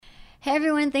Hey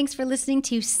everyone, thanks for listening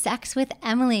to Sex with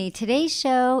Emily. Today's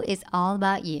show is all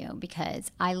about you because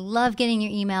I love getting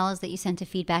your emails that you send to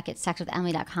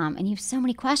feedback@sexwithemily.com, and you have so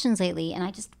many questions lately, and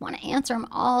I just want to answer them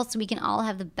all so we can all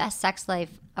have the best sex life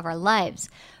of our lives.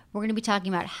 We're going to be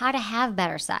talking about how to have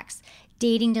better sex,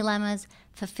 dating dilemmas,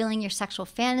 fulfilling your sexual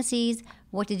fantasies,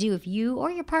 what to do if you or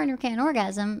your partner can't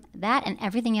orgasm, that and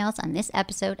everything else on this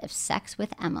episode of Sex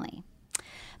with Emily.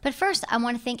 But first, I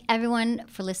want to thank everyone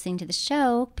for listening to the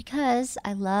show because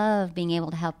I love being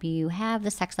able to help you have the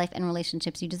sex life and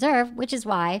relationships you deserve, which is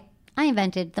why I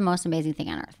invented the most amazing thing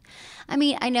on earth. I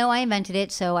mean, I know I invented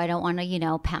it, so I don't want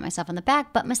to, pat myself on the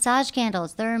back, but massage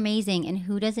candles, they're amazing, and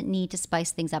who doesn't need to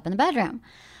spice things up in the bedroom?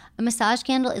 A massage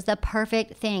candle is the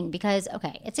perfect thing because,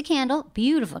 okay, it's a candle,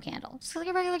 beautiful candle, just like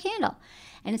a regular candle.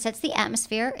 And it sets the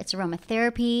atmosphere, it's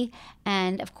aromatherapy,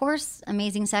 and of course,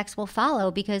 amazing sex will follow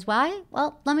because why?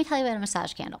 Well, let me tell you about a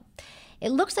massage candle. It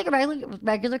looks like a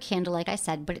regular candle, like I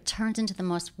said, but it turns into the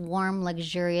most warm,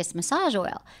 luxurious massage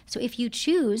oil. So if you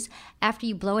choose, after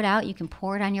you blow it out, you can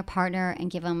pour it on your partner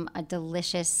and give them a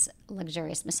delicious,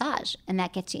 luxurious massage. And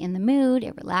that gets you in the mood.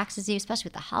 It relaxes you, especially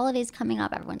with the holidays coming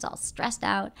up. Everyone's all stressed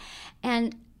out.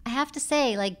 And I have to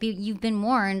say, you've been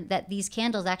warned that these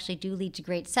candles actually do lead to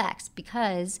great sex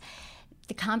because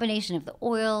the combination of the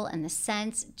oil and the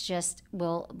scents just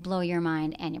will blow your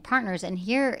mind and your partner's. And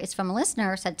here is from a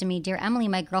listener who said to me, "Dear Emily,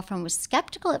 my girlfriend was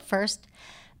skeptical at first,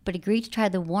 but agreed to try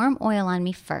the warm oil on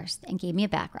me first and gave me a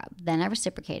back rub. Then I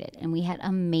reciprocated, and we had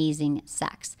amazing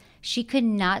sex. She could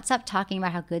not stop talking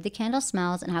about how good the candle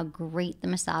smells and how great the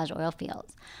massage oil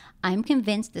feels. I'm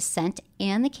convinced the scent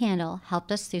and the candle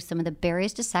helped us through some of the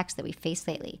barriers to sex that we faced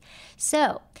lately."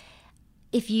 So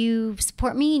if you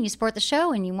support me and you support the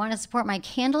show and you want to support my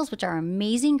candles, which are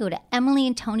amazing, go to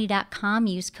emilyandtony.com.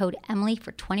 Use code Emily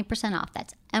for 20% off.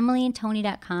 That's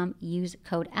emilyandtony.com. Use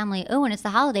code Emily. Oh, and it's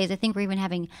the holidays. I think we're even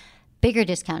having bigger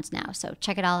discounts now. So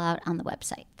check it all out on the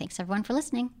website. Thanks, everyone, for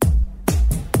listening.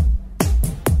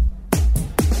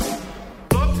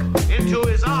 Look into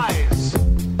his eyes.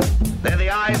 They're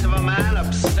the eyes of a man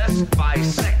obsessed by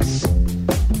sex.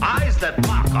 Eyes that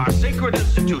mock our sacred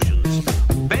institutions.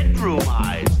 Bedroom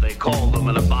eyes, they call them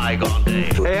in a bygone day.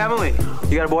 Hey, Emily,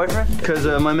 you got a boyfriend? Because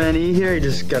my man E here, he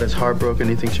just got his heart broken.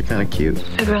 He thinks you're kind of cute.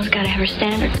 A girl's got to have her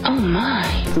standards. Oh, my.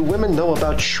 Do women know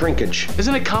about shrinkage?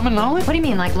 Isn't it common knowledge? What do you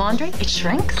mean, like laundry? It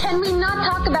shrinks? Can we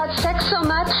not talk about sex so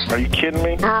much? Are you kidding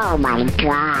me? Oh my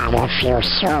God, it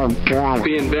feels so good.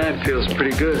 Being bad feels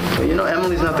pretty good. Well,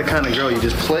 Emily's not the kind of girl you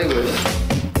just play with.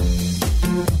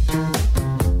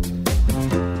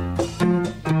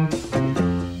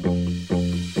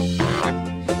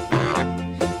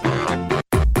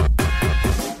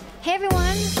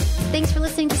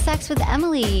 Sex with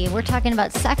Emily. We're talking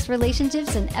about sex,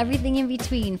 relationships, and everything in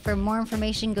between. For more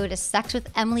information, go to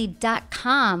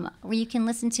sexwithemily.com, where you can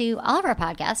listen to all of our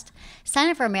podcasts, sign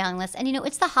up for our mailing list, and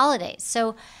it's the holidays.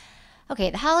 So, okay,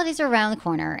 the holidays are around the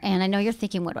corner, and I know you're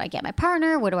thinking, what do I get my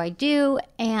partner? What do I do?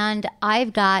 And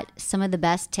I've got some of the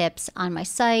best tips on my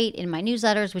site, in my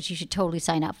newsletters, which you should totally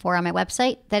sign up for on my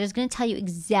website, that is going to tell you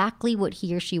exactly what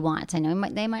he or she wants. I know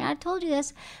they might not have told you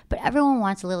this, but everyone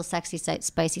wants a little sexy,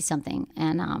 spicy something.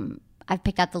 And I've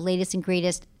picked out the latest and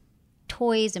greatest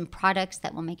toys and products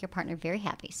that will make your partner very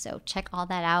happy. So check all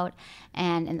that out.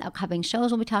 And in the upcoming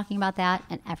shows, we'll be talking about that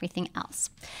and everything else.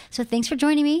 So thanks for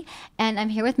joining me. And I'm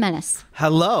here with Menace.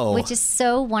 Hello. Which is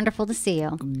so wonderful to see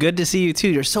you. Good to see you too.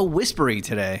 You're so whispery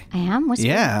today. I am whispery?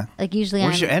 Yeah. Like usually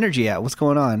Where's your energy at? What's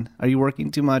going on? Are you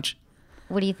working too much?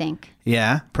 What do you think?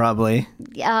 Yeah, probably.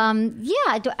 Yeah,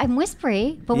 I'm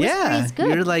whispery, but whispery is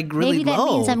good. You're like really Maybe that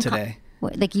low means I'm today.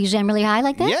 Like usually I'm really high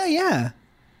like this? Yeah.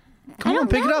 Come on,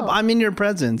 pick it up. I'm in your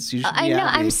presence. You should I be know.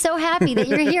 happy. I'm so happy that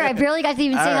you're here. I barely got to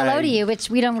even say hello to you, which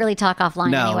we don't really talk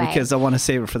offline anyway. No, because I want to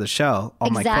save it for the show.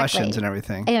 All my questions and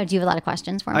everything. I know. Do you have a lot of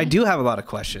questions for me? I do have a lot of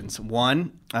questions.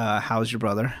 One, how's your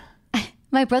brother?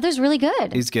 My brother's really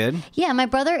good. He's good? Yeah, my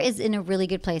brother is in a really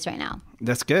good place right now.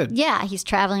 That's good. Yeah, he's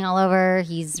traveling all over.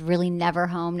 He's really never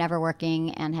home, never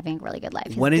working, and having a really good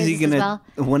life. When is he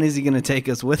gonna take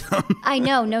us with him? I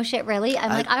know, no shit, really. I'm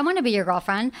like, I want to be your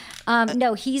girlfriend.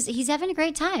 No, he's having a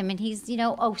great time, and he's,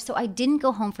 so I didn't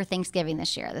go home for Thanksgiving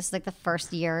this year. This is like the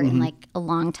first year in like a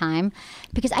long time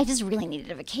because I just really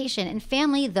needed a vacation. And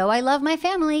family, though I love my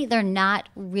family, they're not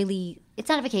really. It's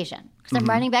not a vacation because I'm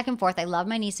running back and forth. I love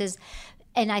my nieces.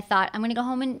 And I thought, I'm going to go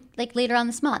home and later on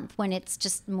this month when it's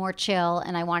just more chill,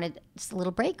 and I wanted just a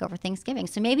little break over Thanksgiving.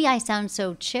 So maybe I sound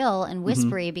so chill and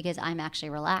whispery because I'm actually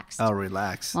relaxed. Oh,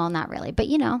 relax. Well, not really, but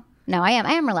no, I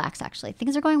am relaxed actually.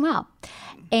 Things are going well.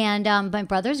 And my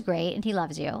brother's great and he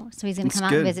loves you. So he's going to come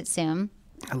out and visit soon.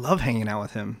 I love hanging out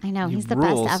with him. I know. He He's the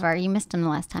rules. best ever. You missed him the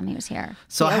last time he was here.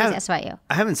 So he always asks about you.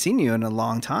 I haven't seen you in a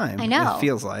long time. I know. It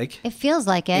feels like. It feels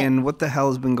like it. And what the hell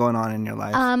has been going on in your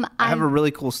life? I have a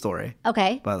really cool story.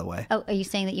 Okay. By the way. Oh, are you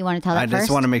saying that you want to tell that first? I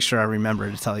just want to make sure I remember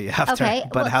to tell you after. Okay.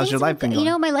 But how's your life been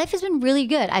going? My life has been really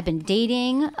good. I've been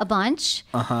dating a bunch.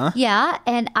 Yeah.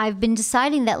 And I've been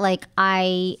deciding that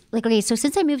so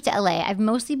since I moved to LA, I've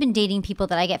mostly been dating people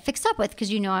that I get fixed up with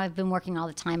because, I've been working all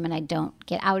the time and I don't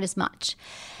get out as much.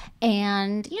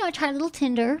 And, I tried a little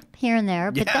Tinder here and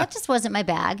there, but that just wasn't my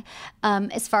bag.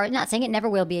 As far as not saying it never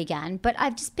will be again, but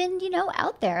I've just been,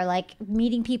 out there, like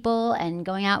meeting people and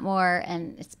going out more,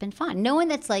 and it's been fun. No one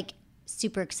that's like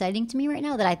super exciting to me right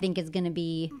now that I think is going to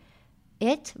be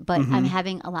it, but I'm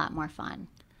having a lot more fun.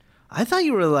 I thought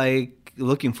you were like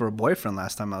looking for a boyfriend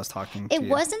last time I was talking to you. It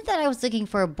wasn't that I was looking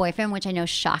for a boyfriend, which I know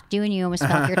shocked you and you almost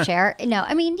fell off your chair. No,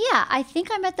 I think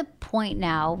I'm at the point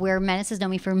now where Menace has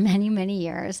known me for many, many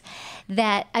years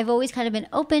that I've always kind of been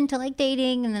open to like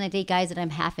dating, and then I date guys that I'm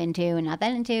half into and not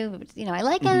that into. I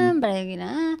like them,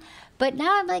 but but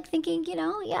now I'm like thinking,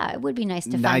 it would be nice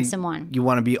to find someone. You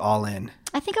want to be all in.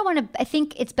 I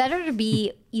think it's better to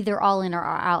be either all in or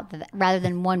out rather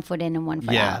than 1 foot in and 1 foot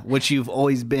out. Yeah, which you've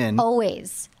always been.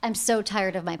 Always. I'm so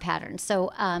tired of my pattern.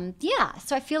 So,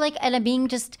 so I feel like, and I'm being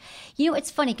just,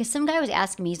 it's funny because some guy was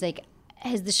asking me, he's like,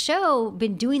 has the show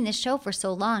been doing this show for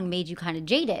so long made you kind of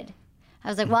jaded? I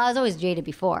was like, well, I was always jaded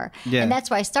before. Yeah. And that's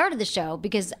why I started the show,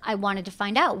 because I wanted to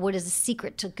find out what is the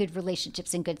secret to good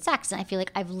relationships and good sex. And I feel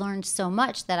like I've learned so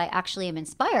much that I actually am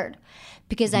inspired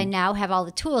because I now have all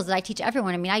the tools that I teach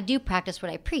everyone. I do practice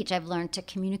what I preach. I've learned to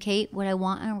communicate what I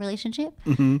want in a relationship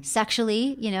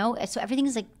sexually, So everything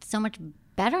is like so much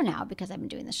better now because I've been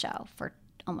doing the show for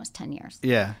almost 10 years.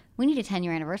 Yeah. We need a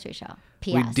 10-year anniversary show.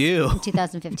 P.S. We do. In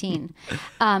 2015.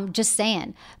 Just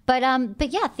saying. But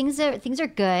yeah, things are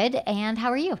good. And how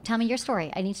are you? Tell me your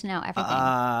story. I need to know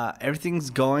everything.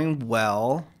 Everything's going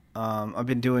well. I've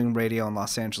been doing radio in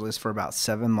Los Angeles for about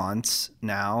 7 months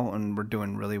now, and we're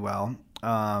doing really well.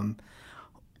 The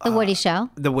Woody Show?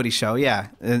 The Woody Show, yeah.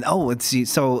 And, let's see.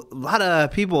 So a lot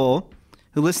of people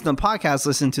who listen to the podcast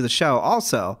listen to the show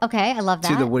also. Okay, I love that.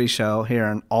 To the Woody Show here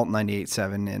on Alt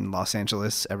 98.7 in Los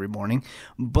Angeles every morning.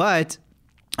 But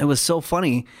it was so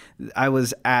funny. I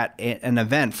was at an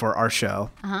event for our show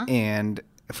and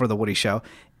for the Woody Show,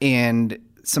 and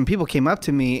some people came up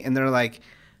to me and they're like,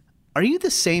 "Are you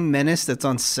the same Menace that's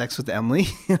on Sex with Emily?"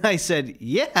 And I said,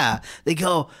 "Yeah." They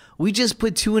go, "We just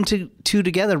put two and two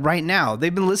together right now."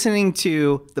 They've been listening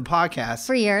to the podcast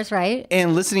for years, right?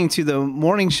 And listening to the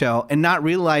morning show and not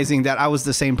realizing that I was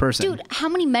the same person. Dude, how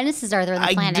many Menaces are there on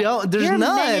the planet? There's You're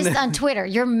none. Menace on Twitter.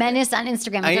 You're Menace on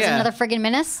Instagram. There's another friggin'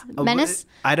 Menace? Menace?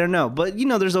 I don't know. But,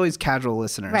 there's always casual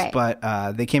listeners. Right.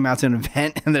 But they came out to an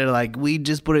event and they're like, "We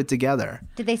just put it together."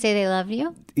 Did they say they loved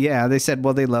you? Yeah, they said,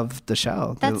 well, they love the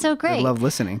show. That's so great. They love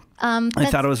listening. I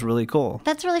thought it was really cool.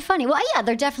 That's really funny. Well, yeah,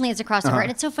 there definitely is a crossover.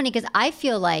 And it's so funny because I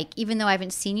feel like, even though I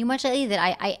haven't seen you much lately,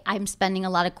 that I'm spending a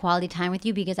lot of quality time with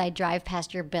you because I drive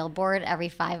past your billboard every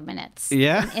 5 minutes.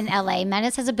 Yeah? In LA.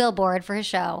 Menace has a billboard for his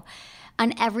show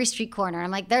on every street corner.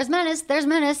 I'm like, there's Menace, there's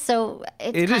Menace. So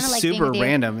it's it kind is of like super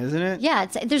random, isn't it? Yeah,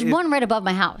 there's one right above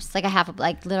my house. Like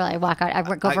literally I walk out, I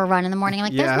go for a run in the morning. I'm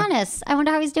like, there's Menace. I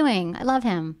wonder how he's doing. I love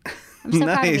him. I'm so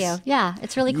proud of you. Yeah,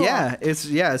 it's really cool. Yeah,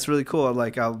 it's really cool.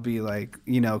 Like, I'll be like,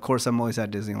 of course I'm always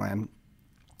at Disneyland.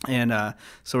 And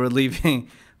so we're leaving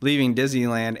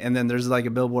Disneyland, and then there's like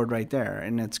a billboard right there,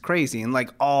 and it's crazy. And like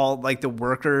all like the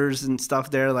workers and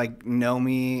stuff there like know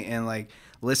me, and like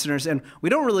listeners. And we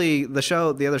don't really,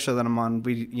 the other show that I'm on,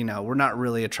 we're not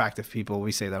really attractive people.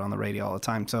 We say that on the radio all the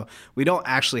time. So we don't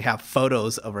actually have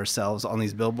photos of ourselves on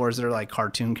these billboards that are like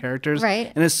cartoon characters.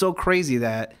 Right. And it's so crazy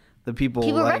that the people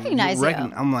like, recognize you.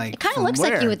 I'm like, it kind of looks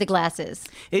like you with the glasses.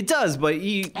 It does, but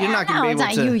you're not going to be able to.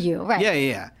 It's not you, right?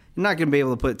 Yeah. You're not going to be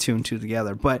able to put two and two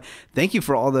together. But thank you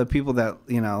for all the people that,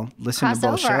 listen to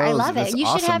both shows. I love it. You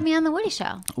awesome. should have me on The Woody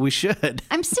Show. We should.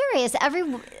 I'm serious.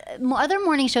 Other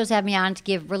morning shows have me on to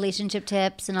give relationship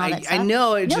tips and all that stuff. I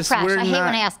know. No pressure. I hate when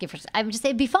I ask you for. I'm just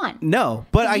saying, it'd be fun. No,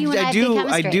 but I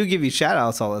do give you shout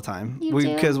outs all the time.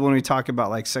 Because when we talk about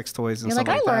like sex toys and You're stuff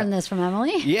like that. I learned this from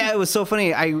Emily. Yeah, it was so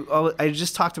funny. I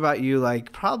just talked about you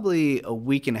like probably a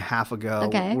week and a half ago.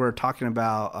 Okay. We're talking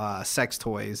about sex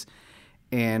toys.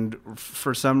 And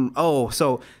for so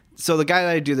the guy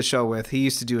that I do the show with, he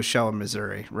used to do a show in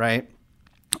Missouri, right?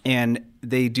 And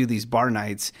they do these bar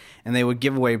nights, and they would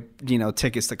give away,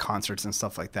 tickets to concerts and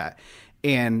stuff like that.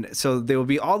 And so there will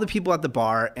be all the people at the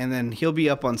bar, and then he'll be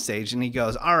up on stage, and he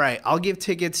goes, "All right, I'll give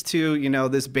tickets to,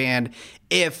 this band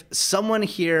if someone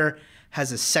here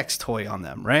has a sex toy on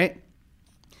them," right?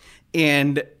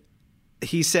 And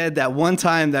he said that one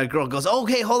time that girl goes,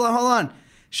 okay, hold on.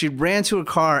 She ran to her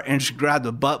car and she grabbed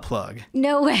a butt plug.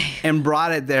 No way. And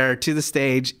brought it there to the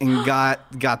stage and got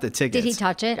the tickets. Did he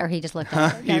touch it or he just looked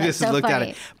at it? He just looked at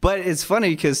it. But it's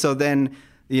funny because so then,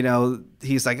 you know,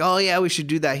 he's like, oh, yeah, we should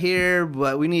do that here,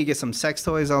 but we need to get some sex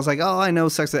toys. I was like, oh, I know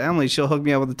Sex with Emily. She'll hook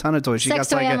me up with a ton of toys. Sex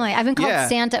toy Emily. I've been called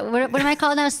Santa. What am I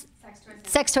called now?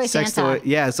 Sex toy Santa.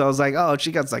 Yeah, so I was like, oh,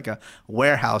 she got like a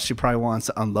warehouse. She probably wants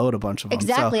to unload a bunch of them.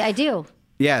 Exactly, so, I do.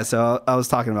 Yeah, so I was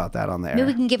talking about that on there. Maybe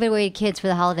we can give it away to kids for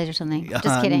the holidays or something.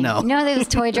 Just kidding. No. You know those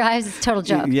toy drives? It's a total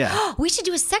joke. Yeah. We should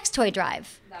do a sex toy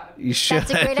drive. You should.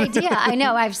 That's a great idea. I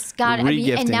know. I've got it.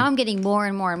 Regifting. And now I'm getting more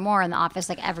and more and more in the office,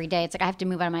 like every day. It's like I have to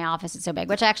move out of my office. It's so big,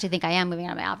 which I actually think I am moving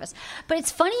out of my office. But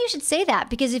it's funny you should say that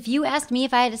because if you asked me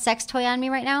if I had a sex toy on me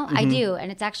right now, I do.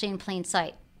 And it's actually in plain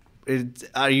sight.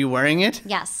 Are you wearing it?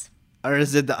 Yes. Or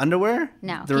is it the underwear?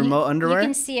 No. The remote underwear? You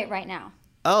can see it right now.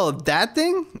 Oh, that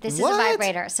thing? This what? is a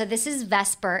vibrator. So this is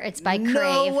Vesper. It's by Crave.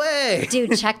 No way.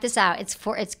 Dude, check this out. It's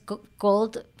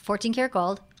gold, 14 karat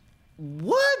gold.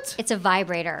 What? It's a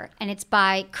vibrator, and it's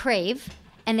by Crave.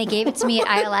 And they gave it to me at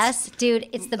ILS. Dude,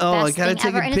 it's the best thing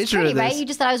ever. And it's pretty, right? You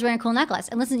just thought I was wearing a cool necklace.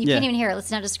 And listen, you can't even hear it.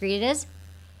 Listen how discreet it is.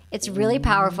 It's really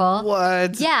powerful.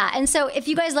 What? Yeah, and so if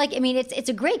you guys like, I mean, it's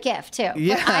a great gift too.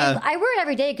 Yeah. But I wear it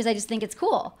every day because I just think it's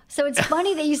cool. So it's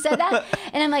funny that you said that.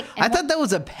 And I'm like, I thought that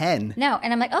was a pen. No,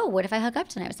 and I'm like, oh, what if I hook up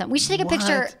tonight with something? We should take a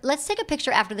picture. Let's take a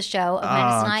picture after the show of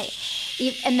Menace and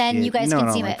I, and then you guys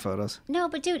can see it. Photos. No,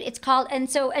 but dude, it's called. And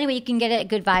so anyway, you can get it at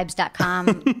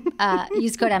goodvibes.com.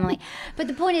 Use code Emily. But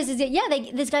the point is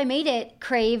that this guy made it.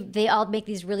 Crave. They all make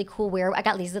these really cool wear. I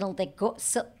got these little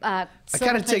I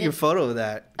gotta take a photo of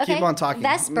that. Okay. Keep on talking.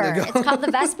 Vesper. It's called the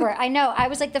Vesper. I know. I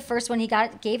was like the first one. He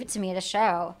gave it to me at a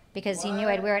show because he knew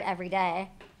I'd wear it every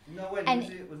day. No, wait. And- Was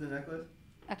it with the necklace?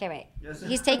 Okay, wait. Yes.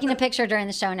 He's taking a picture during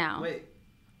the show now. Wait.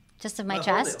 Just of my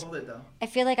chest. Hold it though. I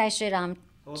feel like I should show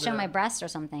it my up. breast or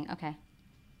something. Okay.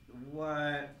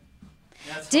 What?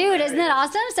 That's Dude, hilarious. isn't that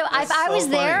awesome? So if I so was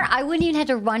there, funny. I wouldn't even have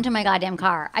to run to my goddamn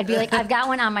car. I'd be like, I've got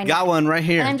one on my neck. Got one right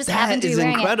here. And I'm just That happen to be is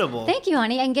wearing incredible. it. Thank you,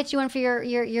 honey. I can get you one for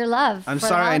your love. I'm for the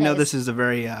sorry. I know holidays. this is a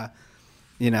very,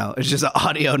 it's just an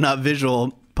audio, not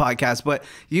visual podcast, but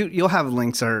you'll have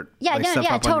links or stuff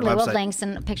up totally. on your We'll website. have links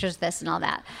and pictures of this and all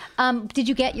that. Did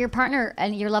you get your partner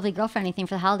and your lovely girlfriend anything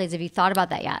for the holidays? Have you thought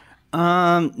about that yet?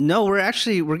 No,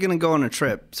 we're gonna go on a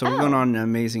trip. So we're going on an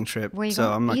amazing trip. Where are you so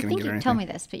going? I'm not you gonna think get her you anything. told me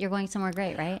this, but you're going somewhere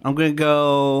great, right? I'm gonna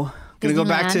go back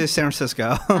Disneyland? to San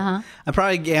Francisco. I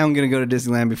probably am gonna go to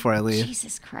Disneyland before I leave.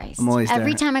 Jesus Christ! I'm always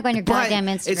Every there. time I go on your But goddamn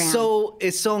Instagram,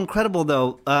 it's so incredible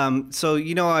though. So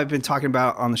I've been talking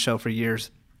about on the show for years.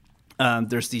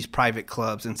 There's these private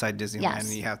clubs inside Disneyland, Yes.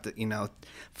 and you have to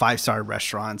 5-star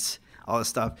restaurants, all this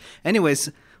stuff.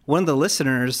 Anyways, one of the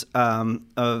listeners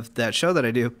of that show that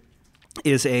I do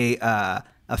is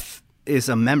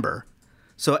a member.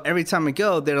 So every time I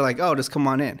go, they're like, "Oh, just come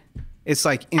on in." It's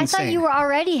like insane. I thought you were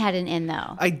already heading in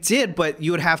though. I did, but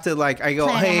you would have to I go,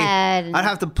 Plan "Hey," ahead. I'd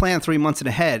have to plan 3 months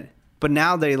ahead. But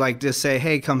now they just say,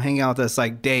 "Hey, come hang out with us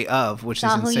day of," which is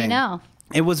all insane. who you know.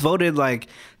 It was voted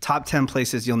top 10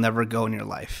 places you'll never go in your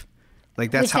life.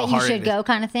 That's Which how that hard you should it is. go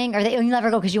kind of thing, or you'll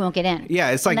never go because you won't get in.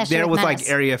 Yeah, it's Unless there you're with Menace.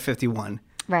 Area 51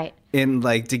 Right. in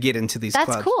to get into these That's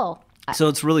clubs. cool. So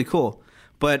it's really cool.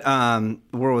 But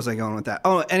where was I going with that?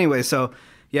 Oh, anyway, so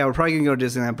yeah, we're probably gonna go to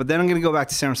Disneyland, but then I'm gonna go back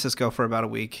to San Francisco for about a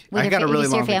week. With I got a you really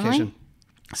see your long family? vacation.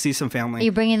 See some Are family.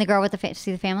 you bringing the girl with to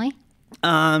see the family?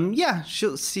 Yeah,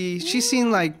 she'll see. She's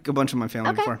seen a bunch of my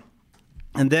family before.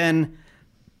 And then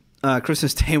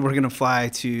Christmas Day we're gonna fly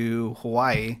to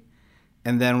Hawaii,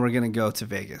 and then we're gonna go to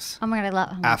Vegas. Oh my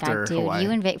god, After God, dude, Hawaii.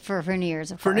 you invite for New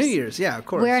Year's, of course. For New Year's, yeah, of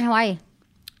course. Where in Hawaii?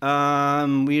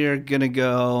 We are gonna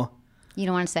go. You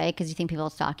don't want to say because you think people will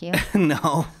stalk you.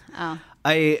 No. Oh.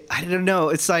 I don't know.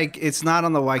 It's it's not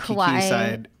on the Waikiki Hawaii.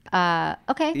 side.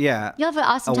 Okay. Yeah. You'll have an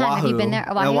awesome time. Have you been there?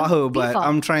 Oahu, but Beautiful.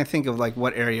 I'm trying to think of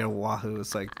what area of Oahu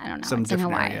is I don't know. some It's in different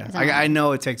Hawaii. area. It's in Hawaii. I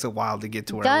know it takes a while to get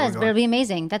to where It does, we're but it'll going. be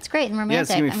amazing. That's great and Yeah, it's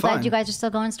romantic. gonna be I'm fun. glad you guys are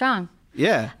still going strong.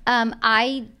 Yeah.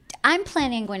 I'm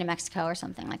planning on going to Mexico or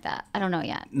something like that. I don't know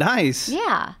yet. Nice.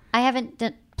 Yeah, I haven't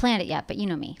planned it yet, but you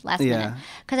know me, last minute,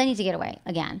 because I need to get away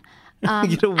again.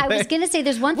 Get away. I was gonna say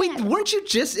there's one thing. Wait, weren't you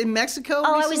just in Mexico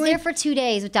Oh, recently? I was there for 2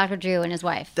 days with Dr. Drew and his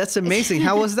wife. That's amazing.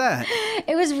 How was that?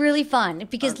 It was really fun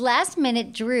because last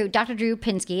minute, Dr. Drew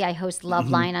Pinsky, I host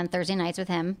Loveline on Thursday nights with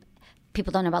him.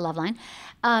 People don't know about Loveline.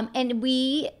 And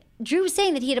Drew was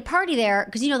saying that he had a party there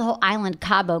because the whole island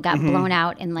Cabo got blown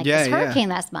out in this hurricane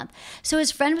last month. So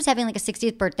his friend was having a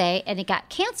 60th birthday and it got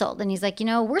canceled. And he's like,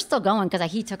 we're still going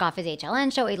because he took off his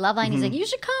HLN show, a Loveline. He's like, you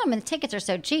should come. And the tickets are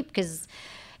so cheap because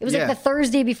It was like the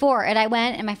Thursday before, and I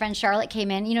went, and my friend Charlotte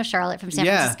came in. You know Charlotte from San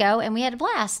Francisco, and we had a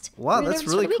blast. Wow, we were that's there for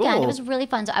the really weekend. cool. It was really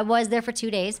fun. So I was there for 2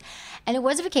 days, and it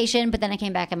was a vacation. But then I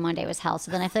came back, and Monday was hell.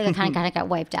 So then I feel like I kind of got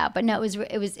wiped out. But no,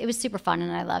 it was super fun,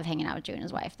 and I love hanging out with Drew and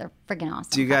his wife. They're freaking awesome.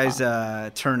 Do you guys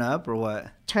turn up or what?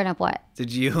 Turn up what?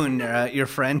 Did you and your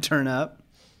friend turn up?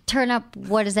 Turn up.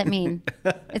 What does that mean?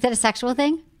 Is that a sexual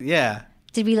thing? Yeah.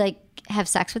 Did we like have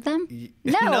sex with them?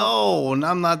 No,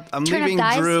 I'm not. I'm Turn leaving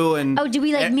up guys? Drew and do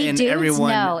we like meet and dudes? everyone.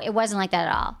 No, it wasn't like that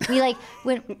at all. We like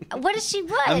what is she?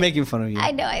 What? I'm making fun of you.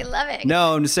 I know, I love it.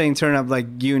 No, I'm just saying turn up like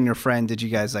you and your friend. Did you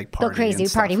guys like party? Go crazy,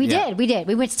 and party. stuff? We Yeah. did.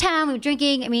 We went to town. We were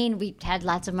drinking. I mean, we had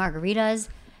lots of margaritas.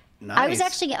 Nice. I was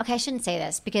actually okay. I shouldn't say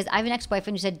this because I have an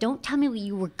ex-boyfriend who said, "Don't tell me what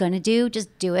you were gonna do.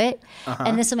 Just do it,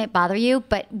 and this might bother you."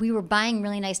 But we were buying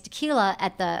really nice tequila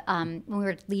at the when we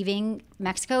were leaving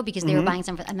Mexico because they were buying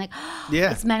some. I'm like,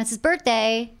 it's Menace's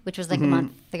birthday, which was like a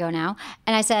month ago now,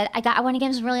 and I said, I want to get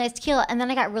him some really nice tequila, and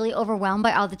then I got really overwhelmed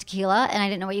by all the tequila, and I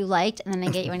didn't know what you liked, and then I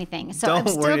didn't get you anything. So I'm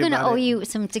still gonna owe you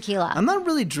some tequila. I'm not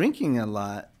really drinking a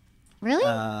lot. Really?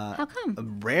 How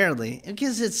come? Rarely,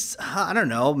 because it's I don't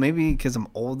know. Maybe because I'm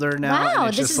older now. Wow, and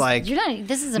it's this just is like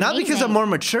this is amazing. not because I'm more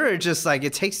mature. It's just like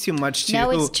it takes too much to. No,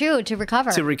 it's true to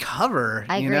recover. To recover,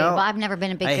 I agree. You know? Well, I've never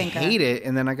been a big drinker. I hate it,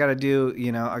 and then I got to do.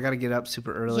 I got to get up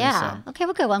super early. Yeah. So. Okay.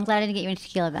 Well, good. Well, I'm glad I didn't get you into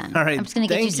tequila then. All right. I'm just gonna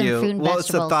get you some fruit and well,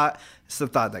 vegetables. It's the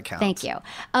thought that counts. Thank you.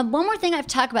 One more thing I've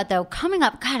talked about, though, coming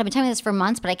up, God, I've been telling you this for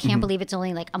months, but I can't believe it's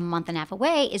only like a month and a half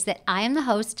away, is that I am the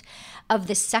host of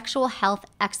the Sexual Health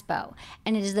Expo.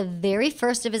 And it is the very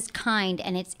first of its kind,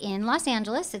 and it's in Los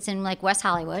Angeles. It's in like West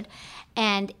Hollywood.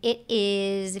 And it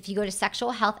is, if you go to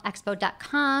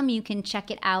sexualhealthexpo.com, you can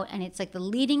check it out. And it's like the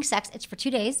leading it's for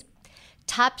 2 days.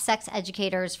 Top sex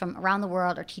educators from around the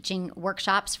world are teaching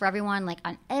workshops for everyone, like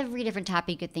on every different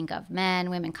topic you could think of, men,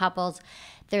 women, couples.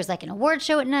 There's like an award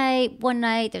show one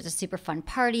night. There's a super fun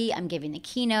party. I'm giving the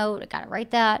keynote. I got to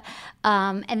write that.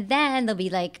 And then there'll be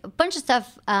like a bunch of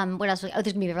stuff. What else? There's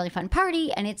going to be a really fun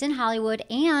party, and it's in Hollywood.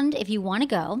 And if you want to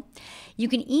go, you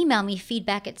can email me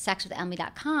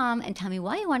feedback@sexwithemily.com and tell me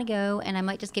why you want to go, and I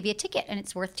might just give you a ticket, and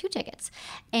it's worth 2 tickets.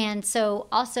 And so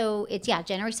also it's,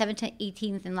 January 7th to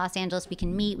 18th in Los Angeles. We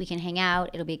can meet, we can hang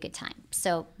out. It'll be a good time.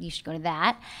 So you should go to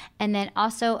that. And then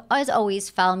also, as always,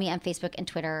 follow me on Facebook and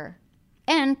Twitter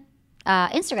and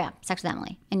Instagram, Sex with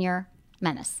Emily, and your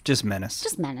Menace. Just Menace.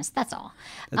 Just Menace. That's all.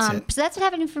 That's it. So that's what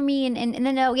happened for me. And then,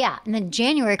 and then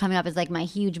January coming up is like my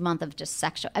huge month of just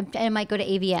sexual. I might go to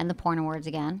AVN, the Porn Awards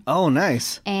again. Oh,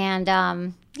 nice. And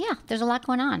there's a lot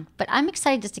going on. But I'm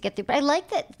excited just to get through. But I like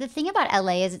that the thing about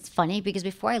LA is it's funny because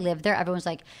before I lived there, everyone's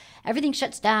like, everything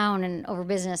shuts down and over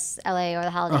business, LA or the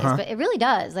holidays. But it really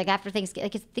does. Like after things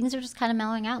are just kind of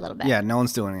mellowing out a little bit. Yeah, no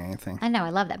one's doing anything. I know.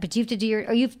 I love that. But you have to do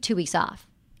you have 2 weeks off.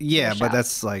 Yeah, but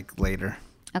that's like later.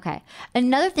 Okay.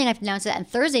 Another thing I've announced is that on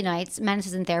Thursday nights, Menace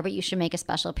isn't there, but you should make a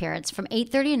special appearance from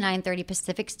 8:30 to 9:30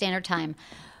 Pacific Standard Time.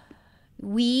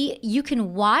 You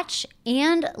can watch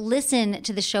and listen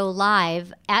to the show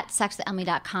live at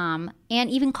sexwithemily.com and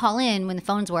even call in when the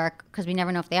phones work because we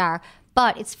never know if they are.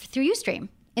 But it's through Ustream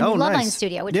in the Loveline nice.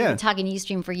 studio, which we've been talking to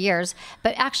Ustream for years.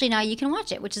 But actually now you can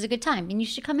watch it, which is a good time. And you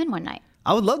should come in one night.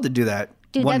 I would love to do that.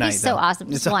 Dude, one that'd night, be so though. awesome.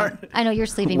 Just It's one. hard. I know you're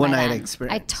sleeping One by night then.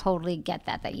 experience. I totally get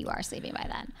that you are sleeping by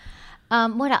then.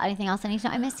 What else? Anything else I need to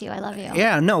know? I miss you. I love you.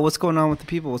 Yeah, no. What's going on with the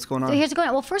people? What's going on? So here's what's going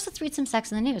on. Well, first let's read some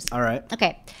sex in the news. All right.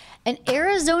 Okay. An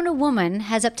Arizona woman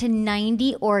has up to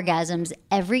 90 orgasms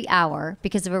every hour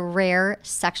because of a rare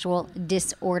sexual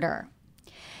disorder.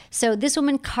 So this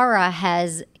woman, Cara,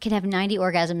 can have 90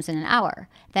 orgasms in an hour.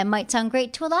 That might sound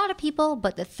great to a lot of people,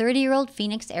 but the 30-year-old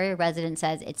Phoenix area resident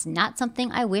says it's not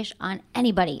something I wish on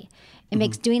anybody. It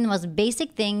makes doing the most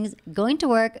basic things, going to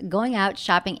work, going out,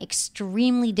 shopping,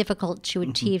 extremely difficult to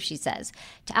achieve, she says.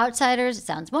 To outsiders, it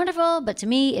sounds wonderful, but to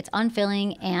me, it's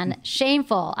unfilling and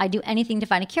shameful. I do anything to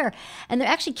find a cure. And they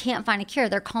actually can't find a cure.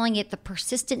 They're calling it the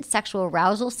persistent sexual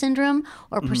arousal syndrome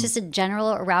or persistent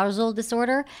general arousal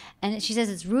disorder. And she says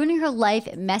it's ruining her life.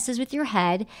 It messes with your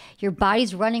head. Your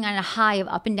body's running on a high of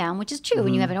up and down, which is true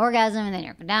when you have an orgasm and then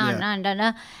you're down,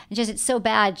 and she says it's so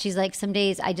bad. She's like, some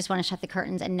days I just want to shut the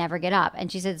curtains and never get up.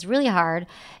 And she said it's really hard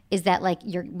is that like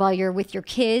while you're with your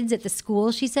kids at the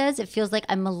school, she says, it feels like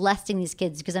I'm molesting these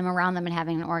kids because I'm around them and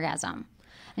having an orgasm.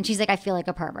 And she's like, I feel like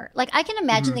a pervert. Like I can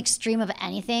imagine the extreme of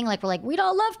anything. Like we're like, we'd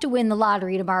all love to win the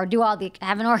lottery tomorrow,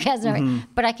 have an orgasm.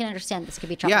 But I can understand this could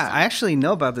be troublesome. Yeah, I actually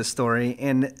know about this story,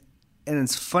 and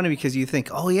it's funny because you think,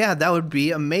 oh yeah, that would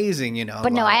be amazing, you know.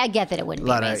 But no, I get that it wouldn't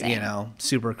be amazing. A lot of,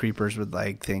 super creepers would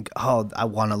like think, oh, I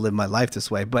want to live my life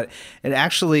this way. But it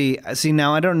actually, see,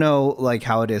 now I don't know like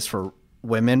how it is for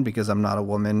women because I'm not a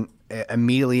woman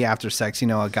immediately after sex,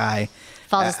 a guy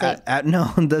falls asleep.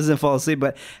 No, doesn't fall asleep,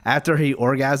 but after he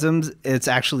orgasms, it's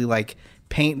actually like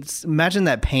pain. Imagine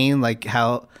that pain, like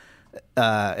how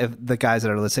if the guys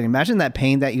that are listening, imagine that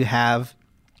pain that you have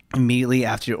immediately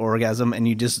after your orgasm and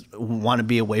you just want to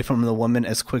be away from the woman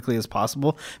as quickly as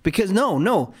possible, because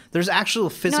no, there's actual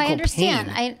physical I understand.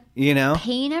 pain.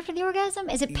 Pain after the orgasm?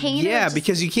 Is it pain? Yeah,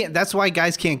 because you can't. That's why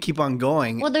guys can't keep on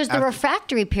going. Well, there's the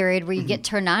refractory period where you get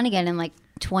turned on again in like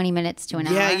 20 minutes to an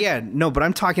hour. Yeah. No, but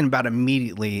I'm talking about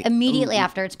immediately. Immediately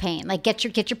after it's pain. Like get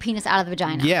your penis out of the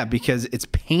vagina. Yeah, because it's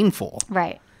painful.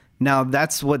 Right. Now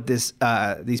that's what these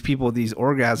people with these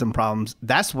orgasm problems.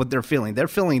 That's what they're feeling. They're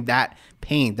feeling that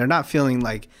pain. They're not feeling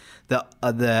like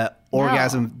the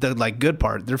orgasm, the like good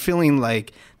part. They're feeling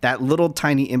like that little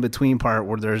tiny in between part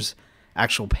where there's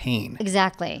actual pain.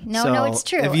 Exactly. No, it's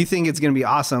true. If you think it's going to be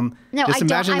awesome, just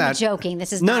imagine that. I'm joking.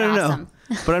 This is not awesome.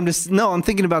 But I'm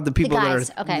thinking about the people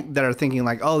that are thinking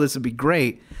like, oh, this would be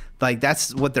great. Like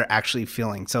that's what they're actually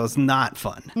feeling. So it's not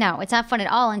fun. No, it's not fun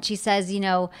at all. And she says,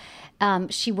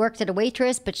 she worked at a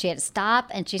waitress, but she had to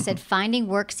stop. And she said, finding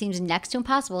work seems next to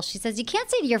impossible. She says, you can't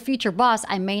say to your future boss,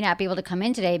 I may not be able to come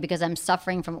in today because I'm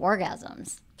suffering from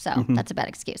orgasms. So that's a bad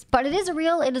excuse. But it is a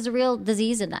real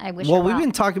disease, and I wish. Well, we've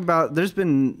been talking about.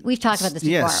 We've talked about this before.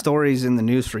 Yeah, stories in the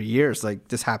news for years. Like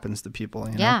this happens to people.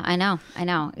 Yeah, I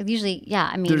know. Usually, yeah.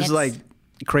 I mean, there's like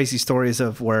crazy stories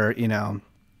of where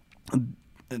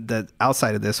the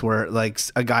outside of this, where like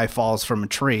a guy falls from a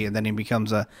tree and then he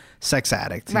becomes a sex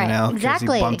addict. Right,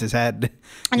 exactly. He bumped his head.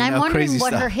 And I'm wondering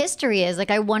what her history is. Like,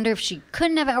 I wonder if she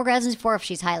couldn't have orgasms before, if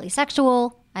she's highly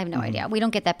sexual. I have no idea. We don't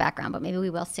get that background, but maybe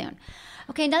we will soon.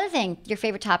 Okay, another thing, your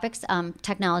favorite topics,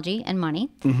 technology and money.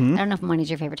 I don't know if money is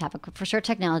your favorite topic, but for sure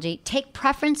technology. Take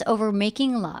preference over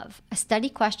making love. A study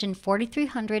questioned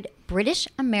 4,300 British,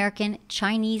 American,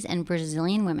 Chinese, and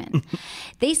Brazilian women.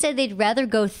 They said they'd rather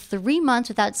go 3 months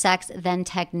without sex than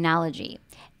technology.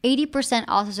 80%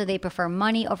 also said they prefer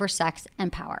money over sex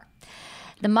and power.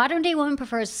 The modern-day woman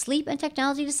prefers sleep and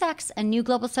technology to sex, and new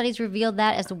global studies revealed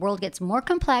that as the world gets more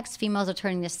complex, females are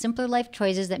turning to simpler life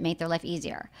choices that make their life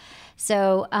easier.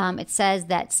 So it says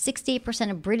that 68%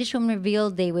 of British women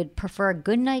revealed they would prefer a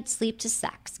good night's sleep to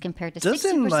sex, compared to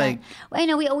 60%. Well, I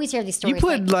know we always hear these stories. You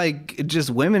put like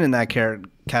just women in that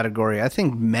category. I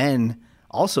think men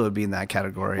also would be in that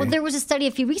category. Well, there was a study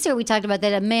a few weeks ago we talked about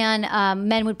that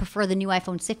men would prefer the new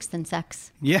iPhone 6 than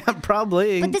sex. Yeah,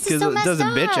 probably. But this is so messed up. It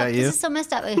doesn't bitch at you. This is so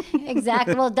messed up.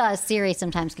 Exactly. Well, it does. Siri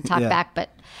sometimes can talk back, but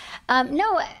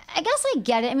no, I guess I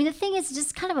get it. I mean, the thing is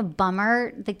just kind of a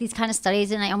bummer, like these kind of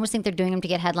studies, and I almost think they're doing them to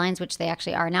get headlines, which they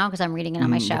actually are now because I'm reading it on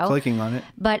my show. Clicking on it.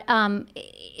 But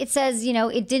it says,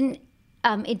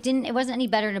 it wasn't any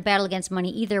better in a battle against money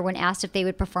either. When asked if they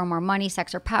would prefer more money,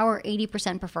 sex, or power,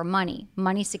 80% prefer money.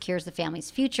 Money secures the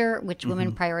family's future, which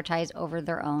women prioritize over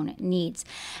their own needs.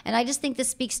 And I just think this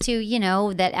speaks to,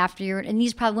 that after and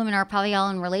these women are probably all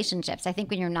in relationships. I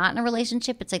think when you're not in a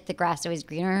relationship, it's like the grass is always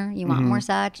greener. You want more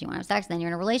sex, you want to have sex, then you're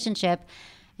in a relationship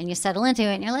and you settle into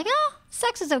it and you're like, oh,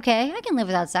 sex is okay. I can live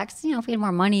without sex. If we had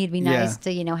more money, it'd be nice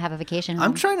to, have a vacation home.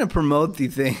 I'm trying to promote the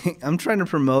thing. I'm trying to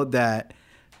promote that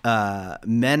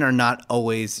men are not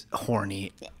always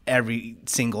horny every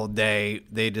single day.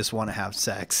 They just want to have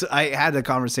sex. I had a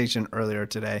conversation earlier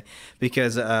today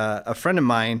because a friend of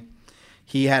mine,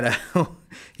 he had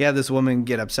this woman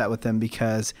get upset with him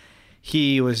because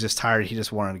he was just tired. He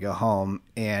just wanted to go home,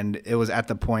 and it was at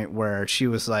the point where she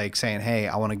was like saying, "Hey,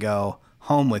 I want to go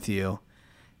home with you,"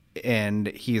 and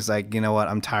he's like, "You know what?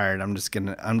 I'm tired. I'm just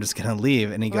gonna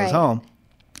leave," and he goes home.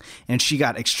 And she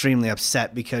got extremely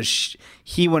upset because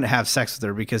he wouldn't have sex with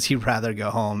her because he'd rather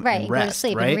go home and rest, go to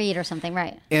sleep and read or something,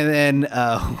 right? And then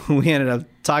we ended up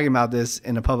talking about this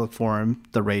in a public forum,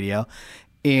 the radio,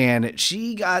 and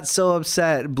she got so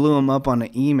upset, blew him up on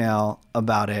an email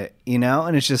about it,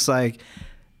 and it's just like,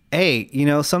 hey,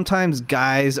 sometimes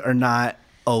guys are not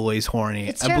always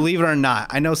horny. Believe it or not.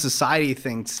 I know society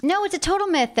thinks. No, it's a total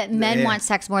myth that men want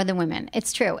sex more than women.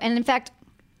 It's true. And in fact,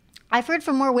 I've heard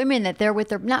from more women that they're with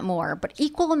their, not more, but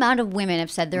equal amount of women have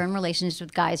said they're in relationships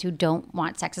with guys who don't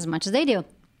want sex as much as they do.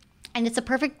 And it's a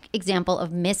perfect example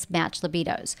of mismatched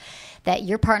libidos, that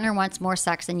your partner wants more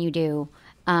sex than you do.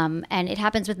 And it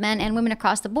happens with men and women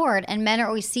across the board. And men are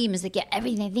always seen as like,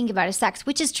 everything they think about is sex,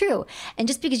 which is true. And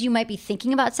just because you might be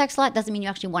thinking about sex a lot doesn't mean you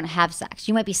actually want to have sex.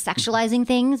 You might be sexualizing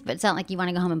things, but it's not like you want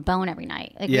to go home and bone every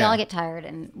night. Like we all get tired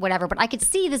and whatever. But I could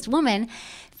see this woman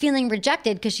feeling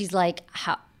rejected because she's like,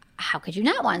 how could you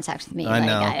not want sex with me?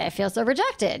 I feel so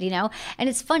rejected, And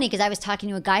it's funny because I was talking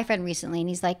to a guy friend recently and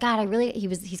he's like, God,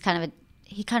 he's kind of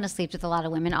he kind of sleeps with a lot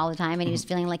of women all the time, and he was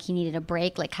feeling like he needed a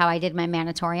break, like how I did my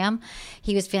manatorium.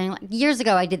 He was feeling like, years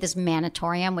ago I did this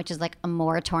manatorium, which is like a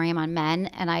moratorium on men,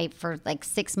 and I for like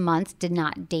 6 months did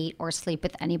not date or sleep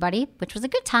with anybody, which was a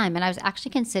good time, and I was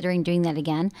actually considering doing that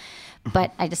again,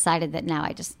 but I decided that now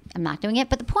I'm not doing it.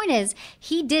 But the point is,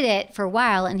 he did it for a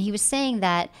while, and he was saying,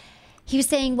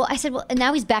 well, I said, well, and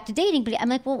now he's back to dating. But I'm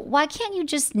like, well, why can't you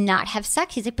just not have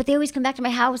sex? He's like, but they always come back to my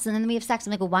house and then we have sex.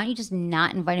 I'm like, well, why don't you just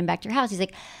not invite him back to your house? He's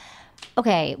like,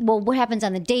 okay, well, what happens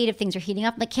on the date if things are heating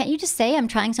up? I'm like, can't you just say I'm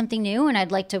trying something new and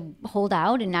I'd like to hold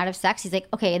out and not have sex? He's like,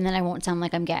 okay, and then I won't sound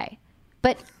like I'm gay.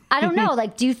 But I don't know.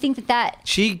 Like, do you think that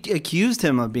She accused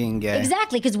him of being gay.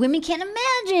 Exactly, because women can't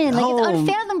imagine. Like, it's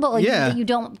unfathomable. Yeah. That you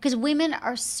don't, because women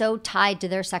are so tied to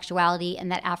their sexuality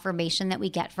and that affirmation that we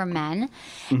get from men.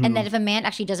 And that if a man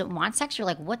actually doesn't want sex, you're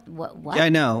like, what? Yeah, I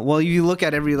know. Well, you look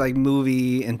at every like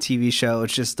movie and TV show,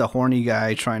 it's just a horny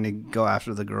guy trying to go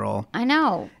after the girl. I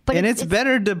know. But it's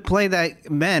better to play that,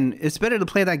 it's better to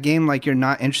play that game like you're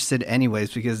not interested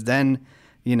anyways, because then,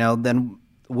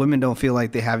 women don't feel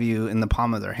like they have you in the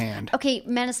palm of their hand. Okay,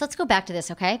 Menace, let's go back to this,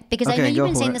 okay? Because I know you've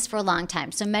been saying this for a long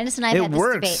time. So Menace and I have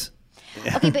had this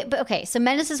debate. Okay, but okay. So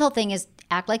Menace's whole thing is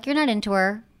act like you're not into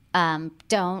her.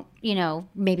 Don't,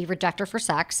 maybe reject her for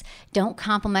sex. Don't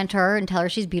compliment her and tell her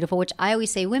she's beautiful, which I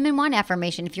always say women want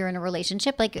affirmation if you're in a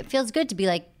relationship. Like, it feels good to be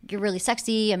like, you're really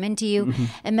sexy, I'm into you.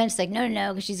 And Menace's like, no,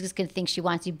 because she's just going to think she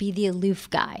wants you. Be the aloof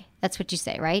guy. That's what you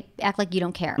say, right? Act like you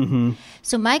don't care.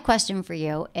 So my question for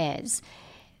you is,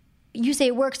 you say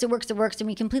it works, and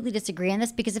we completely disagree on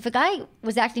this, because if a guy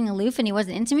was acting aloof and he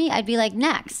wasn't into me, I'd be like,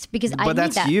 next, because I need that. But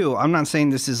that's you. I'm not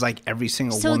saying this is like every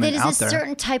single woman out there. So there's a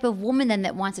certain type of woman then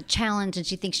that wants a challenge and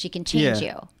she thinks she can change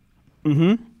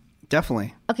you.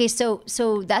 Definitely. Okay, so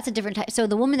that's a different type. So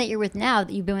the woman that you're with now,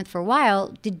 that you've been with for a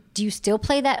while, do you still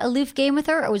play that aloof game with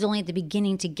her, or was it only at the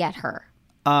beginning to get her?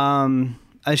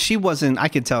 She wasn't, I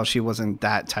could tell she wasn't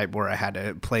that type where I had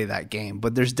to play that game,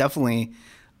 but there's definitely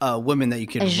women that you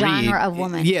could read. A genre of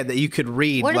woman. Yeah, that you could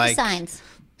read. What are the signs?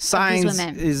 Signs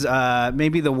is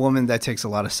maybe the woman that takes a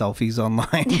lot of selfies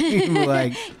online.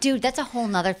 Like, dude, that's a whole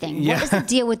nother thing. Yeah. What is the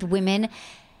deal with women?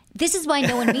 This is why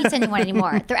no one meets anyone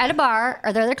anymore. They're at a bar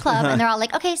or they're at a club and they're all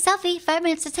like, okay, selfie, 5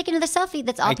 minutes, let's take another selfie.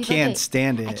 That's all people do. I can't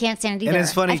stand it. I can't stand it either. And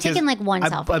it's funny I've taken like one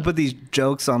selfie. I put these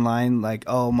jokes online like,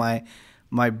 oh, my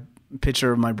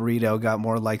picture of my burrito got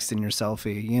more likes than your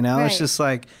selfie. Right. It's just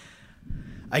like,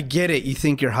 I get it. You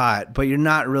think you're hot, but you're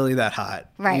not really that hot.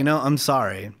 Right. I'm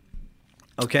sorry.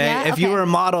 Okay? Yeah, if you were a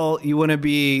model, you wouldn't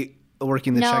be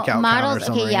working the checkout counter or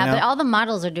something. Okay, yeah, but all the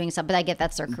models are doing stuff, but I get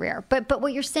that's their career. But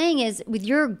what you're saying is, with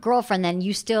your girlfriend, then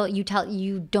you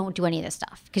don't do any of this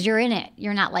stuff because you're in it.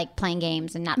 You're not like playing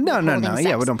games and not No. Sex.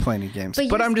 Yeah, we don't play any games.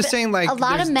 But I'm just saying, like, a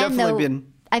lot there's of men definitely though. been.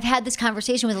 I've had this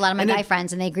conversation with a lot of my guy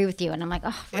friends, and they agree with you. And I'm like,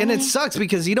 oh, really? And it sucks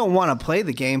because you don't want to play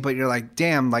the game, but you're like,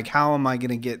 damn, like, how am I going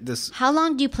to get this? How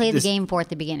long do you play the game for at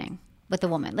the beginning with a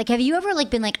woman? Like, have you ever like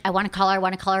been like, I want to call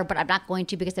her, but I'm not going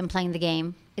to because I'm playing the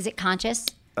game? Is it conscious?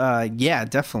 Yeah,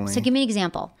 definitely. So give me an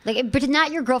example. Like, but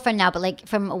not your girlfriend now, but like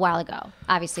from a while ago.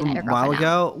 Obviously, not your girlfriend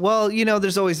now. A while ago? Well,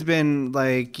 there's always been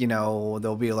like,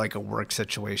 there'll be like a work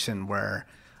situation where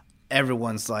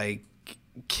everyone's like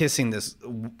kissing this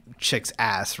chick's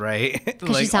ass, right?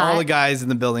 Like she's all hot. the guys in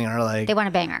the building are like, They want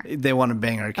to bang her. They want to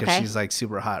bang her because she's like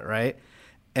super hot, right?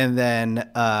 And then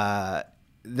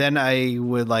I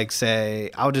would like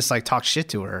say, I would just like talk shit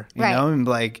to her, you know, and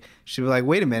like she'd be like,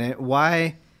 wait a minute,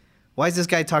 why is this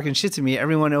guy talking shit to me?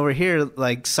 Everyone over here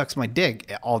like sucks my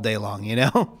dick all day long,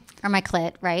 Or my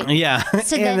clit, right? Yeah.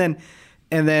 So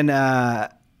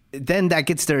then that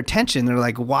gets their attention. They're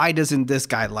like, why doesn't this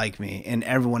guy like me? And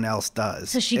everyone else does.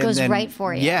 So she goes right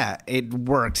for you. Yeah, it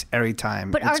works every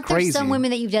time. But aren't there some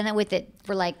women that you've done that with that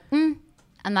were like,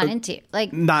 I'm not into you.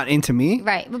 Like, not into me?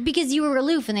 Right. But because you were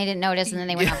aloof and they didn't notice and then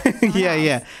they went off.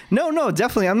 Yeah. No,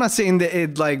 definitely. I'm not saying that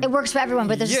it works for everyone,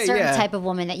 but there's a certain type of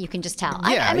woman that you can just tell.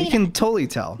 Yeah, I mean, you can totally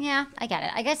tell. Yeah, I get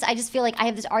it. I guess I just feel like I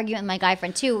have this argument with my guy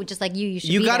friend too, just like you should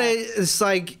be gotta, there. It's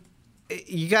like,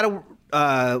 you gotta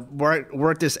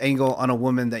work this angle on a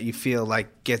woman that you feel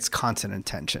like gets constant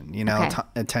attention,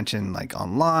 attention like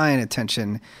online,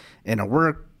 attention in a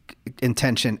work,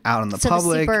 attention out in the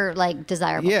public. The super like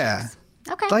desirable. Yeah. Things.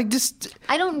 Okay. Like just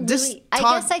I don't just really. talk,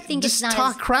 I guess I think just it's not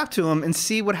talk crap to him and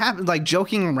see what happens. Like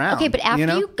joking around. Okay, but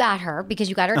after you got her because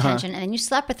you got her attention and then you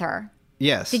slept with her.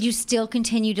 Yes. Did you still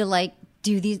continue to like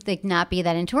do these, like not be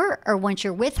that into her, or once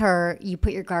you're with her, you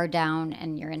put your guard down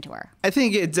and you're into her? I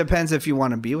think it depends if you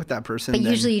want to be with that person. But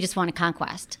usually you just want a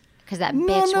conquest because that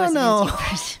bitch wasn't into you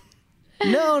first.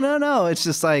 No. It's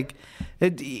just like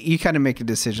You kind of make a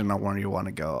decision on where you want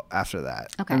to go after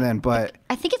that. Okay. And then, but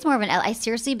I think it's more of an LA,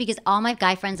 seriously, because all my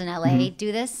guy friends in LA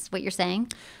do this, what you're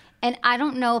saying. And I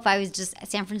don't know if I was just,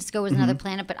 San Francisco was another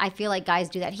planet, but I feel like guys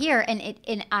do that here. And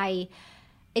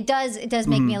it does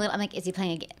make me a little, I'm like, is he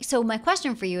playing a game? So my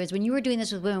question for you is, when you were doing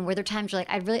this with women, were there times you're like,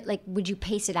 I'd really, like, would you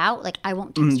pace it out? Like, I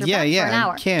won't text her back for an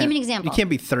hour. Give me an example. You can't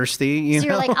be thirsty, So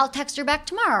you're like, I'll text her back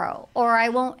tomorrow, or I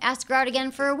won't ask her out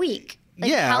again for a week.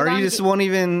 Like, or you just won't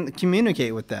even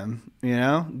communicate with them,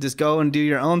 Just go and do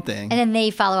your own thing. And then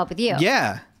they follow up with you.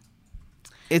 Yeah.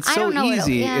 It's so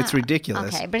easy. It's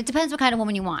ridiculous. Okay, but it depends what kind of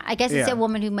woman you want. I guess it's a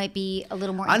woman who might be a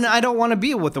little more... I don't want to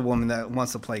be with a woman that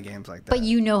wants to play games like that. But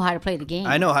you know how to play the game.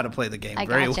 I know how to play the game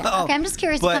very well. Okay, I'm just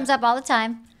curious. It comes up all the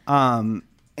time. And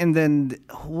then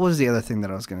what was the other thing that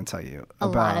I was going to tell you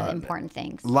about? A lot of important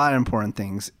things. A lot of important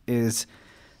things is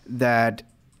that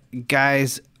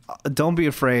guys... Don't be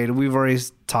afraid. We've already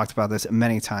talked about this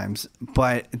many times,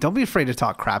 but don't be afraid to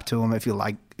talk crap to them if you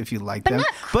like them. Not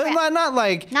but not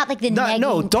like the nagging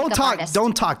no. Don't talk. artist.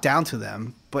 Don't talk down to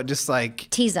them. But just like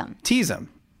tease them,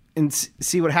 and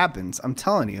see what happens. I'm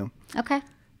telling you. Okay.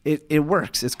 It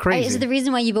works. It's crazy. Is it the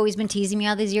reason why you've always been teasing me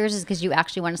all these years? Is because you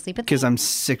actually want to sleep with me? Because I'm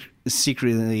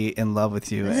secretly in love with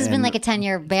you. This has been like a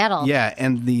 10-year battle. Yeah,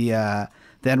 and the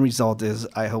end result is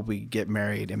I hope we get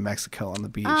married in Mexico on the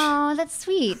beach. Oh, that's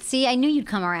sweet. See, I knew you'd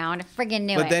come around. I friggin'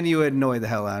 knew it. But then you would annoy the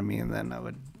hell out of me, and then I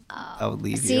would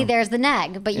leave you. See, there's the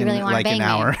neg, but you really want to bang an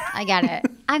hour. me. I get it.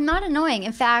 I'm not annoying.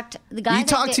 In fact, the guy You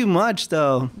talk too much,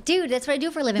 though. Dude, that's what I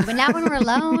do for a living. But now when we're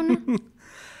alone,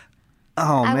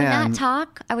 I would not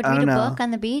talk. I would read a book on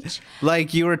the beach.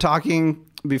 Like you were talking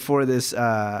before this,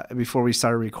 before we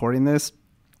started recording this.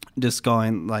 Just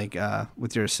going like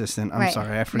with your assistant. I'm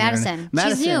sorry, I forgot. Madison.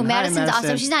 She's new. Madison's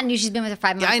awesome. She's not new. She's been with her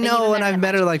 5 months. Yeah, I know, and I've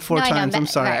met her like 4 times. I'm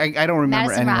sorry, I don't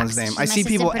remember Madison anyone's rocks. name. She's I my see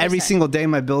assistant people every producer. single day in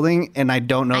my building, and I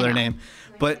don't know their name.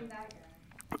 But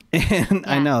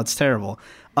I know it's terrible.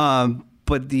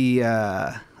 But the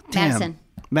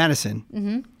Madison.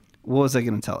 Mm-hmm. What was I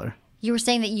going to tell her? You were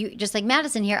saying that you just like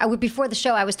Madison here. Before the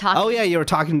show, I was talking. Oh yeah, you were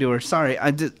talking to her. Sorry,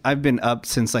 I've been up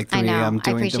since like 3 a.m.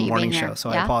 doing the morning show, so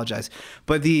I apologize.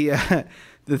 But the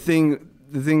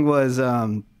thing was,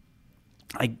 I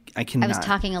cannot. I was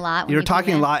talking a lot. You were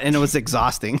talking a lot, and it was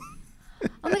exhausting.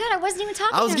 Oh my god, I wasn't even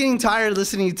talking. I was getting tired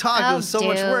listening to you talk. It was so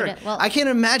much work. Well, I can't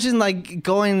imagine like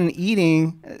going and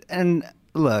eating. And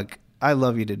look, I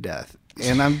love you to death,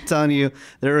 and I'm telling you,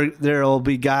 there will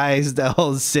be guys that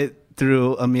will sit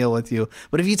through a meal with you.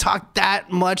 But if you talk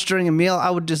that much during a meal, I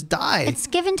would just die. It's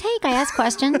give and take. I ask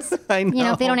questions. I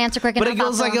know. If they don't answer quick enough, but it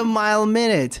goes like a mile a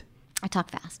minute. I talk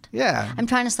fast. Yeah. I'm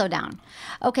trying to slow down.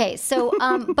 Okay, so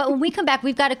but when we come back,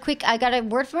 I got a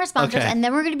word from our sponsors, and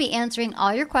then we're going to be answering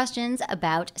all your questions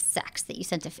about sex that you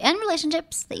sent to and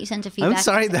relationships that you sent to feedback. I'm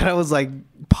sorry that I was like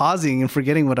pausing and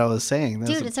forgetting what I was saying.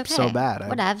 Dude, it's okay. So bad.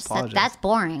 Whatever. That's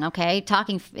boring. Okay,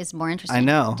 talking is more interesting. I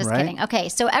know. Just right? kidding. Okay,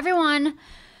 so everyone,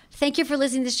 thank you for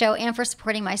listening to the show and for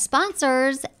supporting my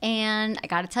sponsors. And I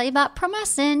got to tell you about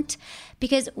Promescent,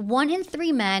 because 1 in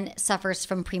 3 men suffers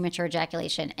from premature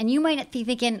ejaculation. And you might be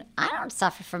thinking, I don't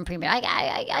suffer from premature.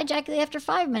 I ejaculate after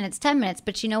 5 minutes, 10 minutes.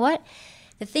 But you know what?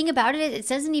 The thing about it is, it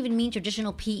doesn't even mean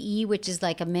traditional PE, which is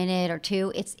like a minute or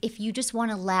 2. It's if you just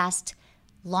want to last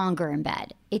longer in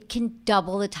bed. It can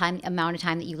double the amount of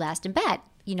time that you last in bed.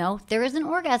 There is an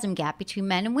orgasm gap between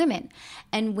men and women,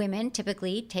 and women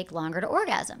typically take longer to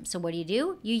orgasm. So what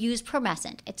do? You use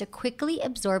Promescent. It's a quickly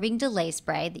absorbing delay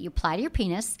spray that you apply to your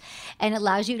penis, and it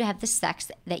allows you to have the sex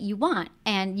that you want.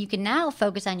 And you can now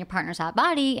focus on your partner's hot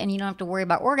body, and you don't have to worry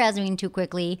about orgasming too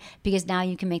quickly, because now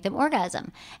you can make them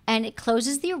orgasm. And it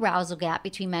closes the arousal gap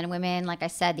between men and women. Like I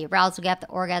said, the arousal gap, the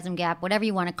orgasm gap, whatever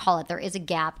you want to call it, there is a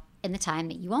gap in the time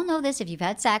that you all know this if you've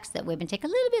had sex, that women take a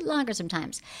little bit longer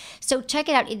sometimes. So check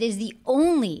it out. It is the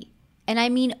only, and I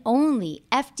mean only,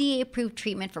 FDA-approved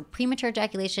treatment for premature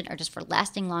ejaculation or just for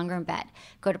lasting longer in bed.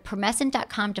 Go to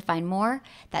Promescent.com to find more.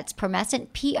 That's Promescent,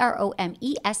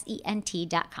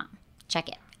 Promescent.com. Check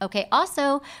it. Okay,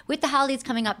 also, with the holidays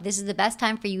coming up, this is the best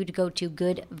time for you to go to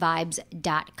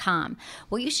goodvibes.com.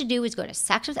 What you should do is go to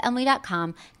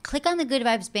sexwithemily.com, click on the Good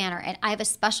Vibes banner, and I have a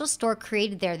special store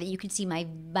created there that you can see my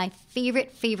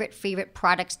favorite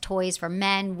products, toys for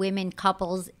men, women,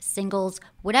 couples, singles,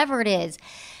 whatever it is.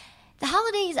 The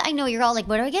holidays, I know you're all like,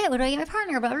 what do I get? What do I get my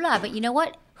partner? Blah, blah, blah. But you know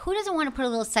what? Who doesn't want to put a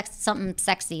little something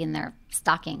sexy in their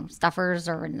stocking stuffers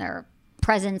or in their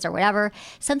presents or whatever,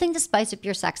 something to spice up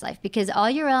your sex life, because all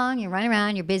year long you're running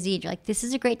around, you're busy, and you're like, this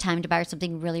is a great time to buy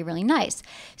something really, really nice.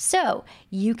 So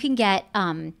you can get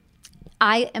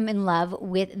I am in love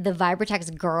with the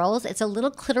Vibratex Girls. It's a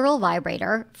little clitoral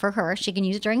vibrator for her. She can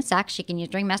use it during sex. She can use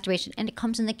it during masturbation. And it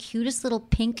comes in the cutest little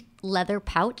pink leather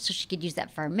pouch. So she could use that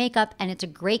for her makeup. And it's a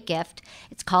great gift.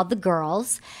 It's called the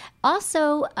Girls.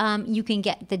 Also, you can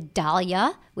get the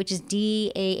Dahlia, which is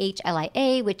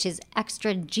Dahlia, which is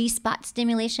extra G-spot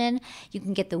stimulation. You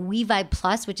can get the WeVibe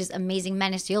Plus, which is amazing.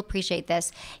 Menace, you'll appreciate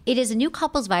this. It is a new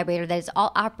couples vibrator that is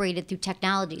all operated through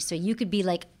technology. So you could be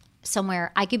like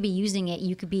somewhere, I could be using it,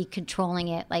 you could be controlling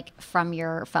it like from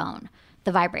your phone,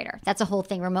 the vibrator. That's a whole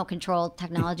thing, remote control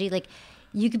technology. Like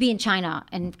you could be in China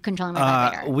and controlling my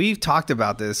vibrator. We've talked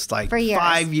about this like for years.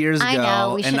 5 years ago. I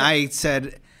know, and I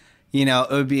said, it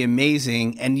would be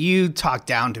amazing. And you talked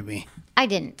down to me. I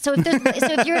didn't. So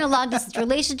if you're in a long distance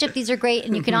relationship, these are great.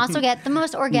 And you can also get the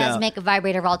most orgasmic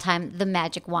vibrator of all time, the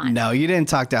Magic Wand. No, you didn't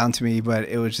talk down to me, but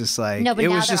it was just like, no, but it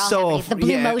now was they're just all so, happy. The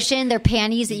Blue Motion, their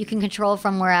panties that you can control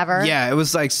from wherever. Yeah, it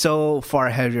was like so far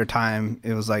ahead of your time.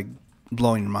 It was like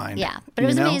blowing your mind. Yeah, but it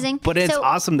was amazing. But it's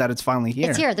awesome that it's finally here.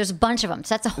 It's here. There's a bunch of them.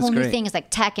 So that's a whole new thing. It's like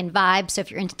tech and vibes. So if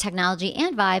you're into technology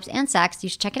and vibes and sex, you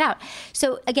should check it out.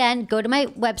 So again, go to my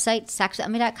website,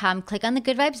 sexwithemily.com, click on the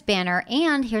Good Vibes banner.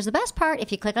 And here's the best part.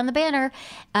 If you click on the banner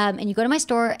and you go to my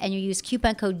store and you use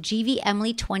coupon code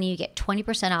GVEmily20, you get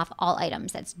 20% off all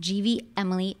items. That's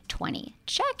GVEmily20.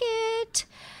 Check it.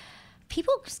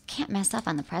 People can't mess up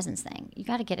on the presents thing. You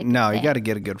got to get a good thing. You got to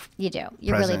get a good You do.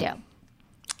 You present. really do.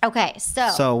 Okay,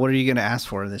 So what are you going to ask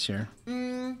for this year?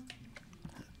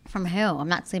 From who? I'm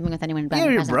not sleeping with anyone. Yeah,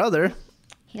 your brother.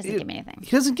 He doesn't give me anything. He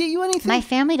doesn't get you anything? My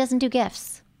family doesn't do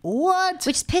gifts. What?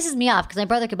 Which pisses me off because my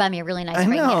brother could buy me a really nice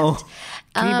ring know. gift.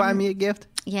 Can you buy me a gift?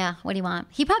 Yeah, what do you want?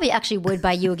 He probably actually would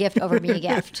buy you a gift over me a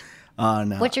gift.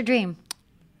 No. What's your dream?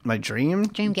 My dream?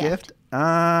 Dream gift?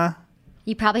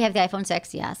 You probably have the iPhone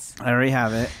 6, yes. I already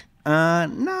have it.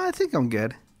 No, I think I'm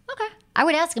good. Okay. I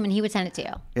would ask him and he would send it to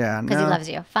you. Yeah, because he loves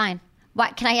you. Fine.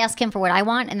 What, can I ask him for what I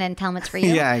want and then tell him it's for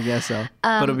you? Yeah, I guess so.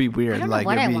 But it'll be weird. I don't know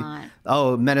what I want.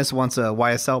 Oh, Menace wants a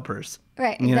YSL purse.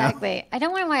 Right, exactly. I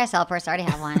don't want a YSL purse. I already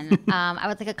have one. I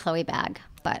would like a Chloe bag,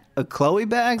 but a Chloe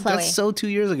bag? Chloe. That's so 2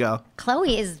 years ago.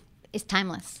 Chloe is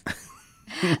timeless.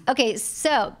 Okay,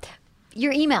 so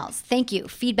your emails. Thank you.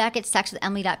 Feedback at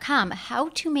sexwithemily.com. How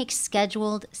to make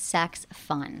scheduled sex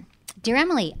fun. Dear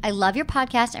Emily, I love your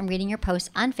podcast and reading your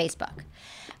posts on Facebook.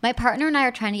 My partner and I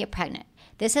are trying to get pregnant.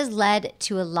 This has led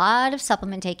to a lot of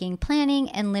supplement taking, planning,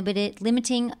 and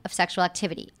limiting of sexual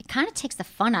activity. It kind of takes the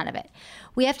fun out of it.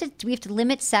 We have to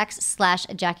limit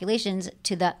sex/ejaculations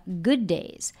to the good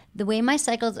days. The way my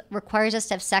cycle requires us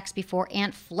to have sex before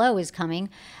Aunt Flo is coming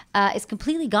is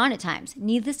completely gone at times.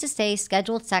 Needless to say,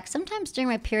 scheduled sex sometimes during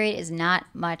my period is not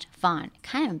much fun. It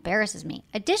kind of embarrasses me.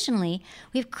 Additionally,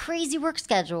 we have crazy work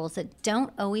schedules that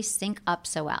don't always sync up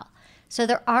so well. So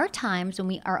there are times when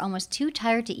we are almost too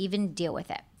tired to even deal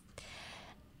with it.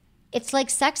 It's like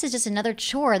sex is just another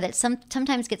chore that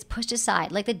sometimes gets pushed aside,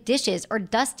 like the dishes or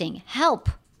dusting. Help!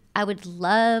 I would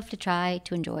love to try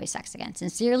to enjoy sex again.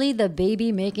 Sincerely, the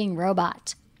baby-making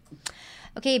robot.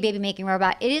 Okay, baby-making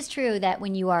robot. It is true that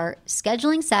when you are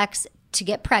scheduling sex to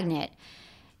get pregnant,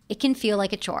 it can feel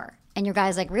like a chore. And your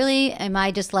guy's like, really? Am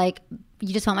I just like,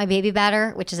 you just want my baby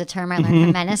batter? Which is a term I learned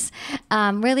from Menace.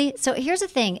 Really? So here's the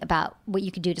thing about what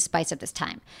you could do to spice up this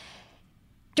time.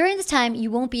 During this time,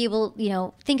 you won't be able,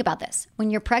 think about this.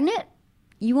 When you're pregnant,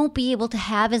 you won't be able to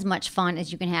have as much fun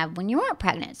as you can have when you aren't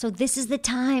pregnant. So this is the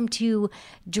time to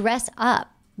dress up.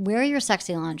 Wear your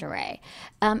sexy lingerie.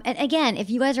 And again,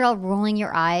 if you guys are all rolling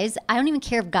your eyes, I don't even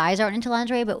care if guys aren't into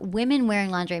lingerie, but women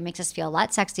wearing lingerie makes us feel a lot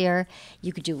sexier.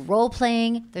 You could do role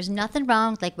playing. There's nothing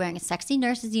wrong with like wearing a sexy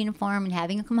nurse's uniform and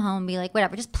having them come home and be like,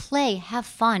 whatever, just play, have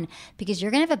fun, because you're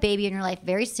going to have a baby in your life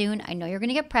very soon. I know you're going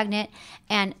to get pregnant.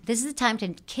 And this is the time to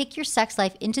kick your sex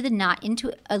life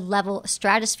into a level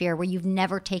stratosphere where you've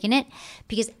never taken it,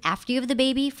 because after you have the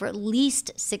baby, for at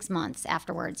least 6 months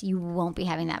afterwards, you won't be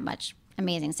having that much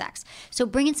amazing sex. So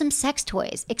bring in some sex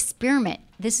toys, experiment.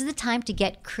 This is the time to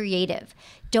get creative.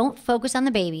 Don't focus on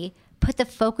the baby, put the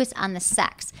focus on the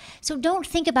sex. So don't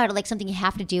think about it like something you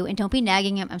have to do, and don't be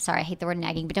nagging him. I'm sorry, I hate the word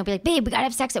nagging, but don't be like, babe, we gotta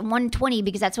have sex at 1:20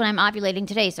 because that's when I'm ovulating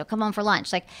today, so come home for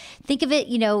lunch. Like, think of it,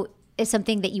 as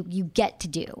something that you get to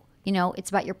do. It's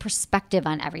about your perspective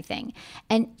on everything.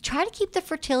 And try to keep the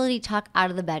fertility talk out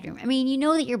of the bedroom. I mean, you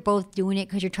know that you're both doing it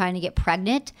because you're trying to get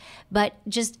pregnant, but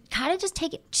just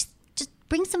take it, just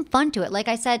bring some fun to it. Like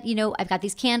I said, I've got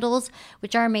these candles,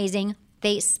 which are amazing.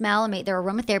 They smell, they're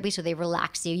aromatherapy, so they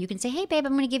relax you. You can say, hey, babe,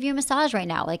 I'm going to give you a massage right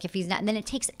now. Like if he's not, and then it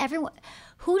takes everyone.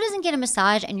 Who doesn't get a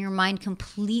massage and your mind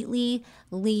completely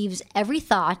leaves every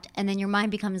thought, and then your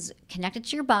mind becomes connected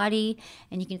to your body,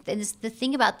 and you can. And the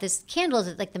thing about this candle is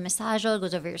that like the massage oil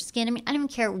goes over your skin. I mean, I don't even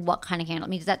care what kind of candle. I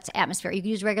mean, that's atmosphere. You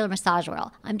can use regular massage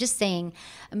oil. I'm just saying,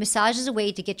 a massage is a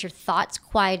way to get your thoughts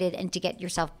quieted and to get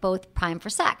yourself both primed for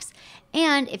sex.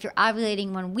 And if you're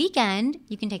ovulating one weekend,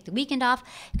 you can take the weekend off.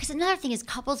 Because another thing is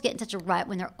couples get in such a rut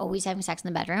when they're always having sex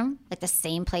in the bedroom, like the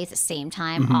same place, the same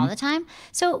time, all the time.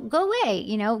 So go away,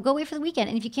 go away for the weekend.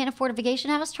 And if you can't afford a vacation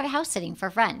house, try house sitting for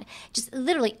a friend. Just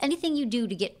literally anything you do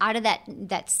to get out of that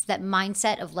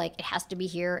mindset of like it has to be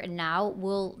here and now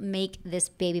will make this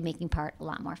baby making part a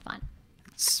lot more fun.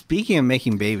 Speaking of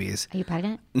making babies. Are you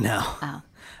pregnant? No. Oh.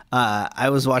 I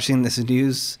was watching this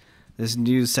news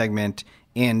segment,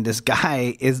 and this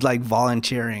guy is like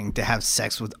volunteering to have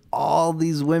sex with all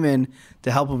these women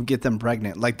to help him get them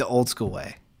pregnant, like the old school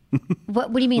way.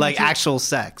 What do you mean? Like actual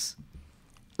sex.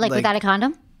 Like without a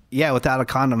condom? Yeah, without a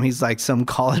condom. He's like some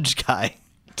college guy.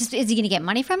 Just is he going to get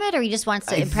money from it, or he just wants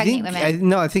to impregnate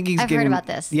women? I think he's I've getting. heard about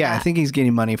this. Yeah, I think he's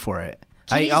getting money for it.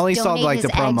 I just only saw donate like the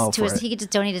his promo eggs to for his, it. He could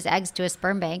just donate his eggs to a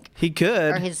sperm bank. He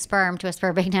could. Or his sperm to a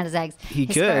sperm bank, not his eggs. He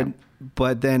His could, sperm.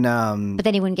 but then But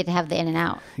then he wouldn't get to have the in and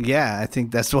out. yeah, I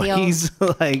think that's why he's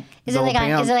like. Is it like on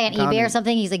eBay or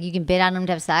something? He's like, you can bid on him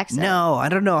to have sex? Or? No, I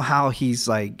don't know how he's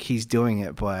doing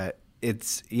it, but he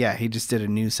just did a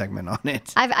news segment on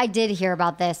it. I did hear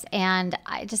about this, and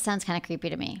it just sounds kind of creepy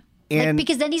to me. And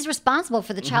because then he's responsible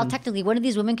for the child. Technically, one of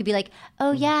these women could be like,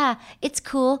 "Oh yeah, it's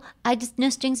cool. I just no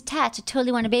strings attached. I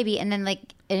totally want a baby." And then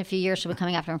like in a few years, she'll be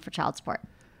coming after him for child support,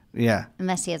 yeah,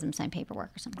 unless he has him sign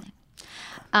paperwork or something.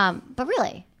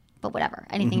 But whatever.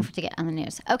 Anything to get on the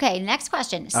news. Okay, next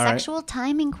question. Sexual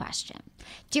timing question.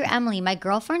 Dear Emily, my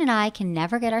girlfriend and I can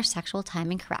never get our sexual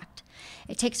timing correct.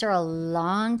 It takes her a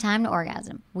long time to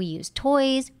orgasm. We use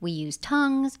toys, we use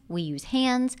tongues, we use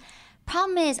hands.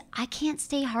 Problem is, I can't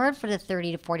stay hard for the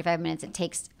 30 to 45 minutes it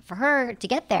takes for her to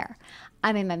get there.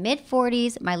 I'm in my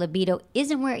mid-40s. My libido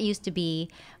isn't where it used to be.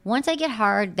 Once I get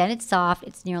hard, then it's soft.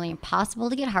 It's nearly impossible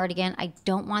to get hard again. I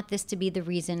don't want this to be the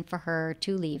reason for her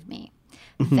to leave me.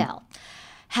 Phil.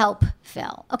 Help,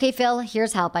 Phil. Okay, Phil,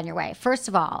 here's help on your way. First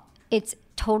of all, it's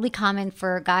totally common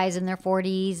for guys in their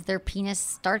 40s. Their penis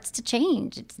starts to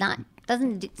change. It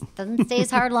doesn't stay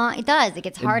as hard long. It does. It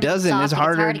gets hard. It doesn't. It It's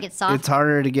harder. It gets soft. It's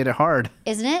harder to get it hard.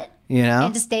 Isn't it?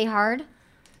 And to stay hard.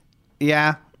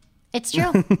 Yeah. It's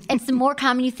true. It's the more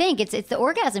common you think. It's the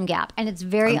orgasm gap, and it's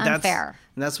very unfair.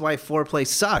 That's why foreplay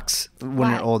sucks when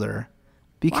Why? you're older.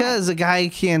 Because a guy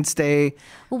can't stay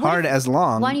hard as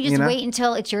long. Why don't you just wait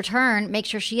until it's your turn, make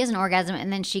sure she has an orgasm,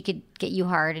 and then she could get you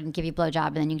hard and give you a blowjob,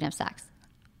 and then you can have sex?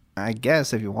 I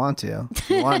guess if you want to. If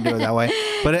you want to do it that way.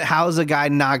 But how is a guy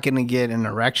not going to get an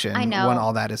erection when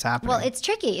all that is happening? Well, it's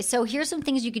tricky. So here's some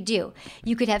things you could do.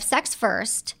 You could have sex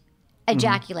first,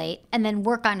 ejaculate, and then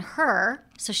work on her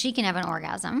so she can have an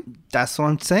orgasm. That's what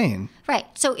I'm saying. Right.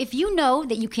 So if you know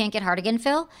that you can't get hard again,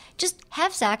 Phil, just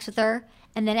have sex with her.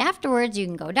 And then afterwards, you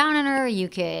can go down on her. You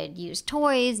could use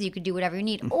toys. You could do whatever you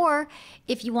need. Or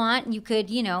if you want, you could,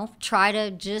 try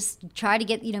to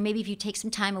get, maybe if you take some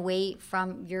time away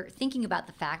from your thinking about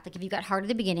the fact, like if you got hard at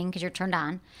the beginning because you're turned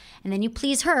on, and then you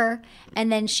please her, and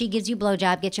then she gives you a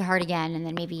blowjob, gets you hard again, and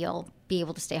then maybe you'll be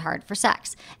able to stay hard for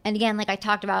sex. And again, like I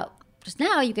talked about just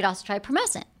now, you could also try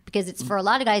Promescent, because it's for a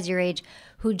lot of guys your age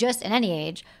in any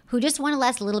age, who just want to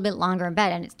last a little bit longer in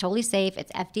bed, and it's totally safe.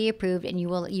 It's FDA approved, and you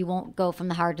won't go from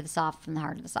the hard to the soft, from the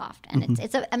hard to the soft. And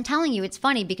I'm telling you, it's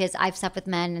funny because I've slept with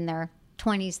men in their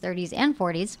 20s, 30s, and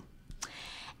 40s.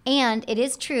 And it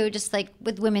is true, just like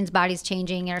with women's bodies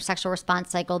changing and our sexual response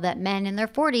cycle, that men in their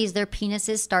 40s, their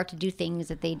penises start to do things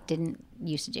that they didn't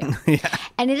used to do. Yeah.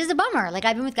 And it is a bummer. Like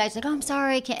I've been with guys like, oh, I'm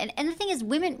sorry, I can't. And the thing is,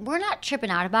 women, we're not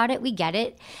tripping out about it. We get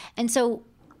it. And so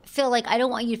Phil, like, I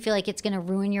don't want you to feel like it's going to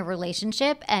ruin your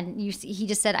relationship. And he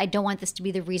just said, I don't want this to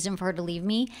be the reason for her to leave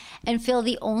me. And Phil,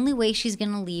 the only way she's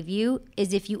going to leave you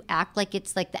is if you act like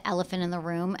it's like the elephant in the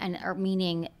room, or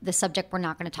meaning the subject we're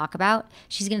not going to talk about.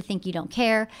 She's going to think you don't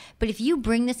care. But if you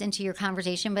bring this into your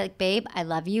conversation, be like, babe, I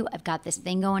love you. I've got this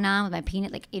thing going on with my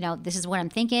penis. Like, this is what I'm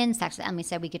thinking. Sex with Emily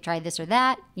said we could try this or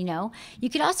that. You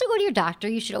could also go to your doctor.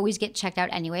 You should always get checked out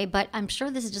anyway. But I'm sure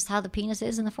this is just how the penis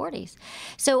is in the 40s.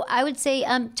 So I would say,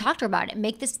 talk to her about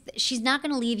it. She's not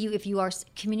going to leave you if you are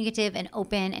communicative and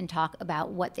open and talk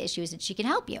about what the issue is, and she can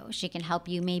help you. She can help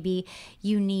you. Maybe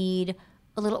you need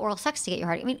a little oral sex to get you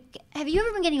hard. I mean, have you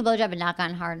ever been getting a blowjob and not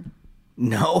gotten hard?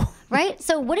 No. Right?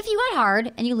 So what if you got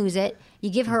hard and you lose it, you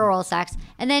give her oral sex,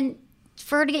 and then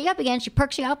for her to get you up again, she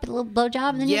perks you up with a little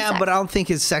blowjob, and then you have sex. But I don't think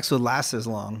his sex would last as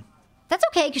long. That's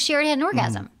okay, because she already had an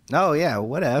orgasm. Oh, yeah.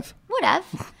 What if?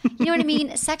 You know what I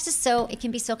mean? Sex is it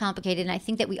can be so complicated. And I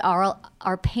think that we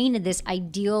are painted this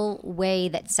ideal way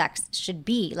that sex should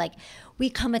be. Like, we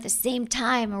come at the same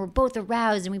time and we're both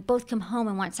aroused and we both come home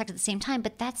and want sex at the same time.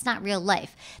 But that's not real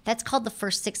life. That's called the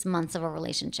first 6 months of a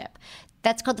relationship.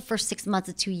 That's called the first 6 months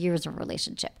of 2 years of a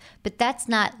relationship. But that's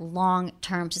not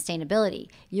long-term sustainability.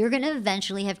 You're going to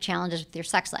eventually have challenges with your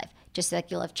sex life, just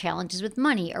like you'll have challenges with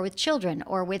money or with children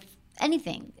or with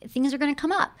anything. Things are going to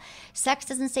come up. Sex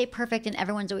doesn't stay perfect and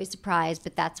everyone's always surprised,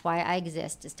 but that's why I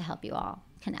exist, is to help you all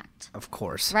connect. Of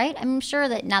course. Right? I'm sure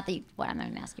that, not that I'm not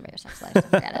going to ask you about your sex life. So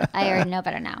forget it. I already know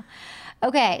better now.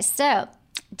 Okay, so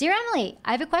dear Emily,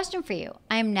 I have a question for you.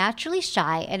 I am naturally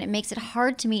shy and it makes it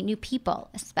hard to meet new people,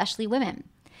 especially women.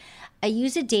 I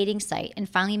used a dating site and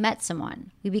finally met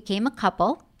someone. We became a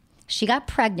couple. She got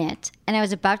pregnant and I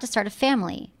was about to start a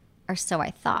family, or so I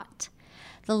thought.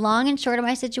 The long and short of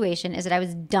my situation is that I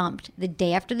was dumped the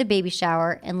day after the baby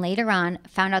shower and later on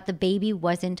found out the baby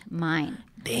wasn't mine.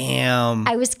 Damn.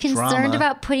 I was concerned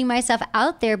about putting myself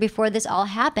out there before this all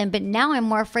happened, but now I'm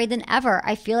more afraid than ever.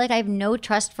 I feel like I have no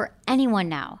trust for anyone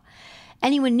now.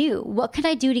 Anyone new? What can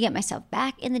I do to get myself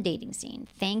back in the dating scene?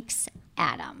 Thanks,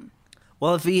 Adam.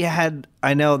 Well, if he had,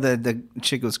 I know that the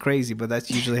chick was crazy, but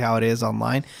that's usually how it is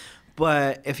online.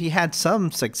 But if he had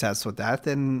some success with that,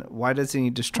 then why doesn't he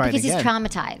just try it again? Because he's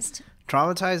traumatized.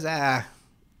 Traumatized?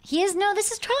 He is, no,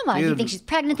 this is trauma. Dude. He thinks she's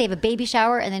pregnant, they have a baby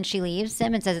shower, and then she leaves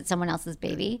him and says it's someone else's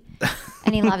baby.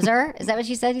 And he loves her. Is that what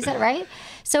she said? He said, right?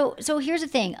 So here's the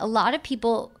thing. A lot of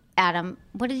people, Adam,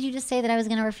 what did you just say that I was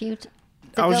going to refute?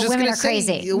 I was just women gonna are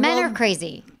crazy. say, Men are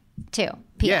crazy, too.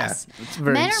 P.S. Yeah, it's a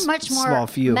very men are much more, small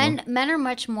few. Men are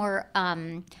much more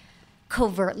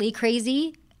covertly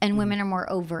crazy, and women are more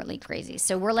overtly crazy.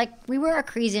 So we wear our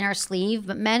crazy in our sleeve,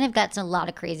 but men have got a lot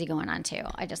of crazy going on too.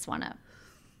 I just want to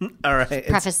all right,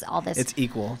 preface all this. It's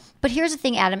equal. But here's the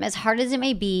thing, Adam, as hard as it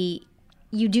may be,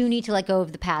 you do need to let go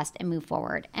of the past and move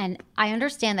forward. And I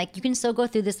understand, like, you can still go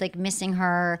through this, like, missing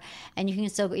her, and you can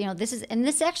still,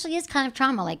 this actually is kind of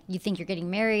trauma. Like, you think you're getting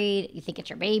married, you think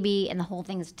it's your baby, and the whole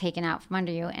thing's taken out from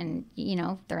under you, and,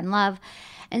 they're in love.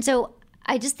 And so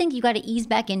I just think you got to ease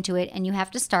back into it, and you have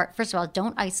to start, first of all,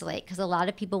 don't isolate, because a lot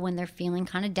of people, when they're feeling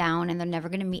kind of down and they're never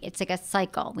going to meet, it's like a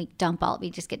cycle. We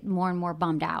just get more and more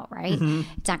bummed out, right? Mm-hmm.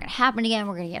 It's not going to happen again.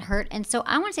 We're going to get hurt. And so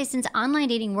I want to say, since online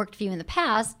dating worked for you in the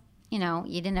past, you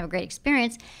didn't have a great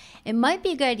experience, it might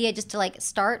be a good idea just to, like,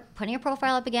 start putting your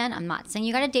profile up again. I'm not saying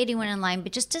you got to date anyone online,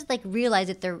 but just to, like, realize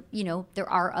that there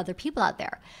are other people out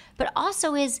there. But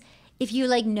also is, if you,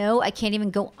 like, no, I can't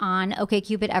even go on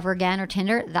OkCupid ever again or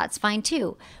Tinder, that's fine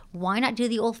too. Why not do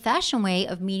the old-fashioned way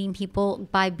of meeting people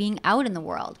by being out in the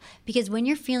world? Because when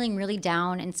you're feeling really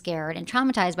down and scared and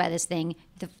traumatized by this thing,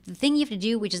 the thing you have to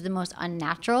do, which is the most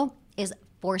unnatural, is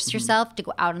force yourself to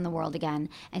go out in the world again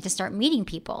and to start meeting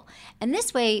people. And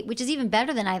this way, which is even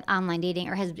better than online dating,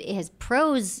 or has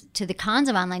pros to the cons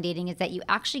of online dating, is that you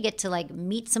actually get to, like,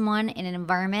 meet someone in an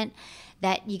environment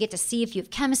that you get to see if you have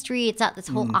chemistry. It's not this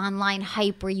whole online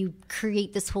hype where you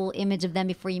create this whole image of them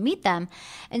before you meet them.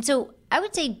 And so I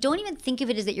would say, don't even think of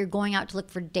it as that you're going out to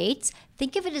look for dates.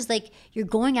 Think of it as like you're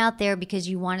going out there because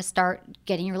you want to start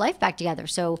getting your life back together.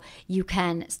 So you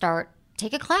can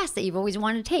take a class that you've always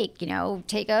wanted to take,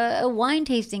 take a wine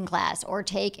tasting class, or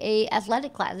take a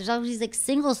athletic class. There's always these, like,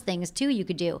 singles things too you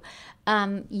could do.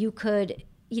 You could,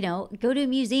 go to a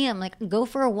museum, like, go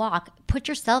for a walk, put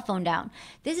your cell phone down.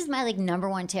 This is my, like, number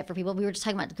one tip for people. We were just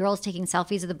talking about girls taking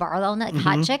selfies at the bar all night, like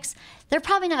hot chicks. They're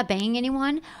probably not banging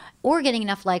anyone or getting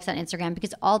enough likes on Instagram,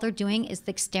 because all they're doing is,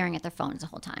 like, staring at their phones the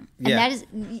whole time. And that is,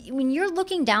 when you're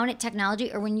looking down at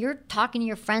technology, or when you're talking to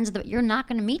your friends, you're not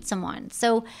going to meet someone.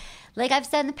 So, like I've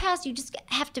said in the past, you just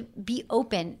have to be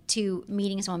open to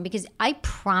meeting someone, because I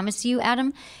promise you,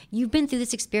 Adam, you've been through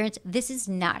this experience. This is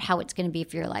not how it's going to be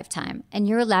for your lifetime. And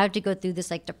you're allowed to go through this,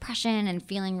 like, depression and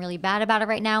feeling really bad about it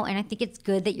right now. And I think it's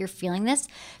good that you're feeling this,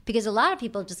 because a lot of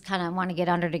people just kind of want to get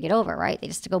under to get over, right? They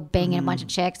just go banging a bunch of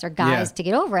chicks or guys to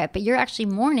get over it. But you're actually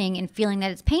mourning and feeling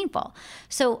that it's painful.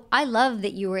 So I love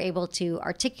that you were able to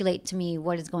articulate to me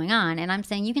what is going on. And I'm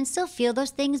saying you can still feel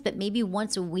those things, but maybe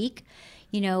once a week.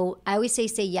 I always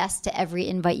say yes to every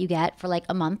invite you get for, like,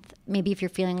 a month. Maybe if you're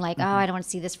feeling like, oh, I don't want to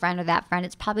see this friend or that friend,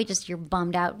 it's probably just you're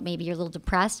bummed out. Maybe you're a little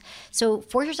depressed. So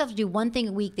force yourself to do one thing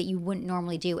a week that you wouldn't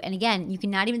normally do. And again, you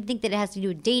cannot even think that it has to do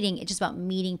with dating. It's just about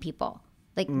meeting people,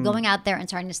 like going out there and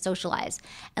starting to socialize.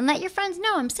 And let your friends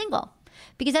know I'm single,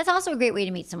 because that's also a great way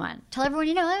to meet someone. Tell everyone,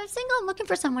 I'm single. I'm looking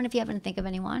for someone if you happen to think of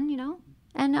anyone,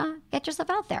 and get yourself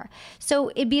out there. So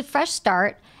it'd be a fresh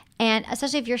start. And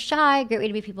especially if you're shy, great way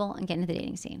to meet people and get into the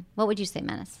dating scene. What would you say,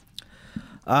 Menace?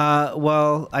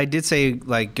 Well, I did say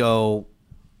like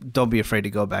don't be afraid to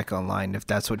go back online if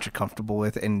that's what you're comfortable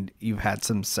with and you've had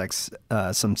some sex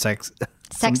and some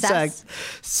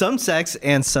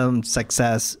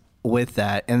success with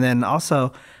that. And then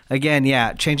also,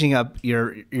 again, changing up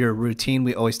your routine.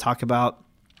 We always talk about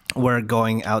we're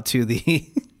going out to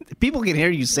the people can hear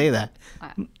you say that.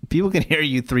 Wow. People can hear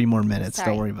you 3 more minutes. Sorry.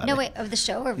 Don't worry about it. No, wait, of the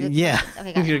show or of the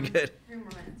Okay, got you're good. 3 more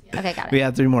minutes. Yeah. Okay, got it. We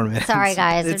have 3 more minutes. Sorry,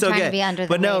 guys. It's We're okay. trying to be under the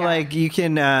But no, radar. like you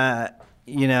can,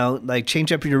 like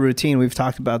change up your routine. We've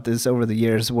talked about this over the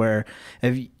years where,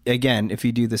 if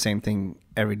you do the same thing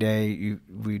every day,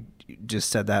 we just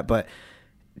said that, but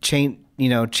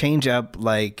change up,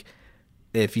 like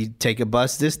if you take a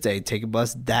bus this day, take a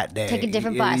bus that day. Take a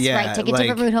different bus, right? Take a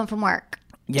different route home from work.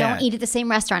 Yeah. Don't eat at the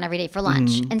same restaurant every day for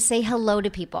lunch and say hello to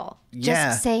people.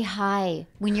 Just say hi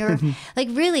when you're like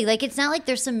really like it's not like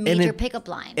there's some major pickup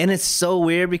line. And it's so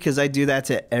weird because I do that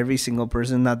to every single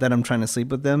person. Not that I'm trying to sleep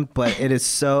with them, but it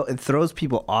throws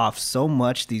people off so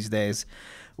much these days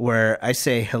where I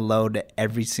say hello to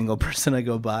every single person I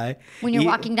go by. When you're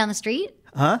walking down the street?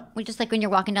 Huh? Just like when you're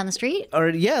walking down the street?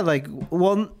 Or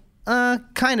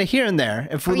kind of here and there.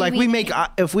 If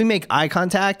we make eye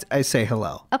contact, I say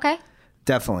hello. Okay.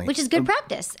 Definitely. Which is good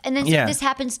practice. And then this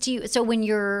happens to you. So when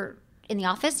you're in the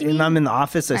office, when I'm in the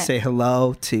office, I say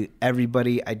hello to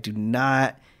everybody. I do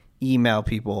not email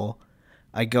people.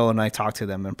 I go and I talk to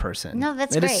them in person. No,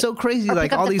 that's great. It is so crazy. Or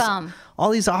like pick up the phone. all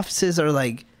these offices are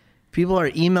like people are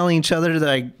emailing each other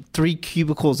like 3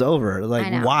 cubicles over.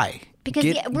 Like why?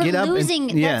 Because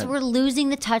we're losing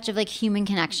the touch of like human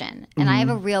connection. And I have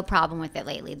a real problem with it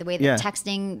lately. The way that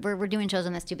texting, we're doing shows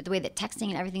on this too, but the way that texting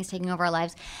and everything's taking over our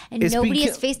lives and nobody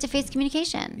has face-to-face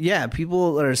communication. Yeah,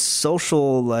 people are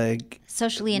socially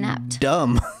inept.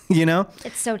 Dumb,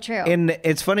 It's so true. And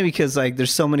it's funny because like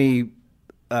there's so many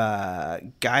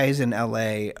guys in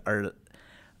LA are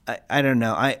I don't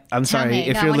know. I'm sorry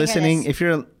if you're listening, if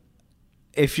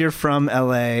you're from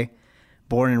LA,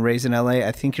 born and raised in LA,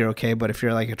 I think you're okay. But if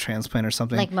you're like a transplant or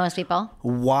something, like most people,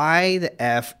 why the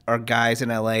F are guys in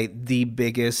LA the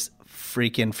biggest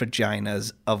freaking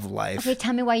vaginas of life? Okay,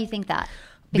 tell me why you think that.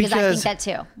 Because I think that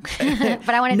too.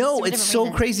 But I want to No, it's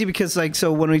so crazy because like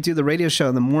so when we do the radio show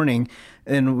in the morning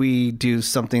and we do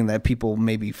something that people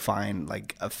maybe find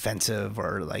like offensive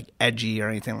or like edgy or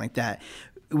anything like that,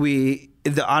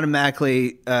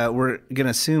 automatically we're gonna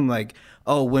assume like,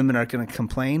 oh, women are gonna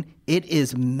complain. It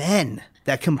is men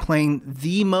that complain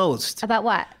the most. About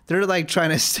what? They're like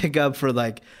trying to stick up for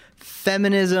like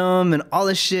feminism and all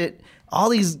this shit.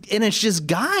 And it's just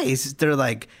guys. They're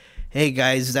like, hey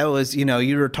guys, that was,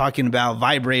 you were talking about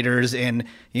vibrators and,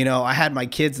 I had my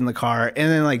kids in the car. And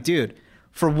then like, dude,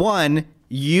 for one,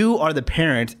 you are the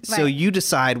parent. Right. So you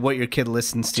decide what your kid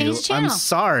listens to. I'm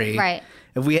sorry. Right.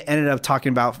 If we ended up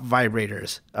talking about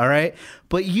vibrators, all right?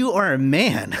 But you are a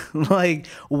man. Like,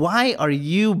 why are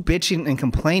you bitching and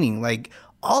complaining? Like,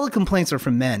 all the complaints are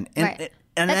from men. And, right.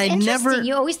 And that's I interesting. never.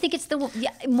 You always think it's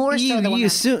more so the woman.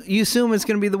 You assume it's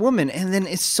going to be the woman. And then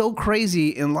it's so crazy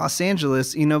in Los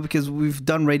Angeles, because we've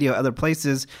done radio other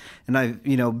places and I've,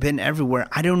 been everywhere.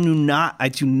 I do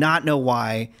not know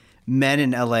why men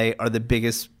in LA are the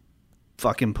biggest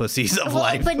fucking pussies of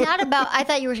life. But not about, I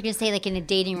thought you were going to say like in a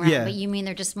dating round, but you mean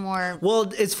they're just more.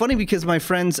 Well, it's funny because my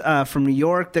friends from New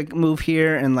York that move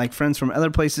here and like friends from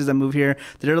other places that move here,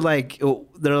 they're like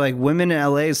women in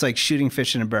LA is like shooting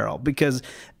fish in a barrel because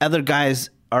other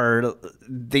guys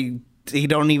they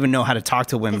don't even know how to talk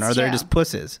to women or they're just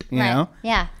pussies, you know?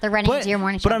 Yeah, they're running into your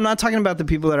morning show. But I'm not talking about the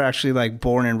people that are actually like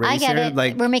born and raised here. I get here. it.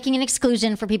 Like, we're making an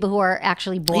exclusion for people who are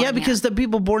actually born Yeah, because the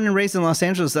people born and raised in Los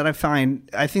Angeles that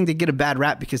I think they get a bad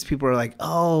rap because people are like,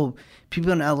 oh,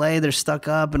 people in LA, they're stuck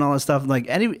up and all that stuff. Like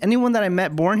anyone that I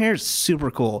met born here is super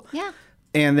cool. Yeah.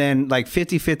 And then like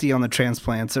 50-50 on the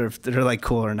transplants or if they're like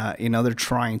cool or not. They're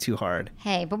trying too hard.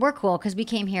 Hey, but we're cool because we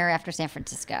came here after San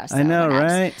Francisco. So I know,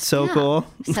 right? So cool.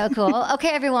 So cool. Okay,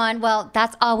 everyone. Well,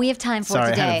 that's all we have time for today.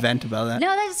 Sorry, I had a vent about that. No,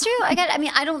 that's true.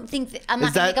 I don't think I'm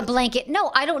not going to make a blanket.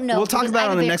 No, I don't know. We'll talk about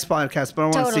it on the next podcast, but I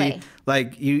want to see,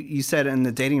 like you said in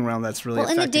the dating realm, that's really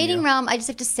affecting in the dating realm, I just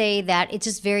have to say that it's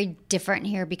just very different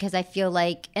here because I feel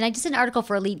like, and I just did an article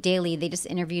for Elite Daily. They just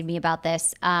interviewed me about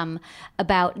this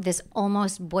almost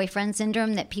boyfriend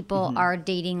syndrome that people are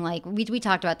dating. Like we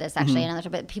talked about this actually,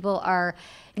 but people are.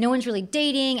 No one's really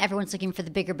dating. Everyone's looking for the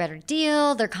bigger, better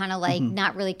deal. They're kind of like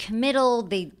not really committal.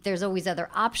 There's always other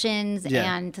options,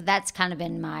 and that's kind of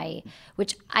been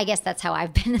which I guess that's how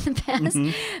I've been in the past.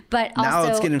 But now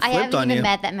also, it's getting I flipped haven't on even you.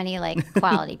 met that many like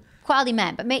quality quality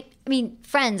men, but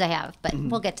friends I have, but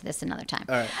we'll get to this another time.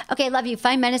 All right. Okay, love you.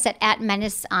 Find Menace at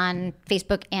Menace on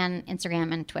Facebook and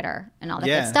Instagram and Twitter and all that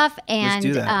Yeah, good stuff. And let's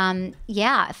do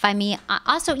that. find me.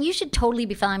 Also, you should totally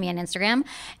be following me on Instagram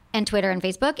and Twitter and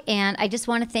Facebook. And I just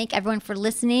want to thank everyone for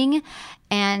listening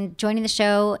and joining the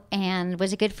show. And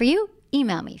was it good for you?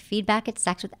 Email me,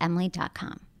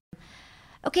 feedback@sexwithemily.com.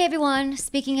 Okay, everyone,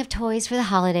 speaking of toys for the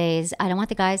holidays, I don't want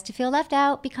the guys to feel left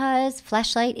out because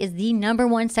Fleshlight is the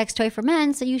 #1 sex toy for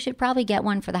men, so you should probably get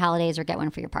one for the holidays or get one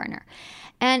for your partner.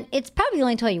 And it's probably the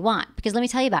only toy you want because let me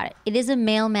tell you about it. It is a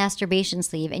male masturbation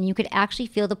sleeve, and you could actually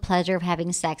feel the pleasure of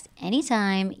having sex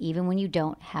anytime, even when you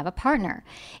don't have a partner.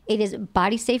 It is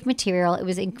body-safe material. It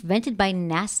was invented by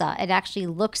NASA. It actually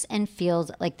looks and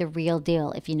feels like the real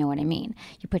deal, if you know what I mean.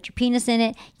 You put your penis in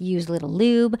it, you use a little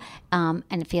lube, and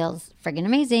it feels friggin'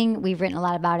 amazing. We've written a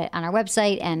lot about it on our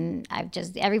website, and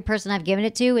every person I've given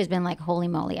it to has been like, holy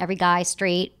moly. Every guy,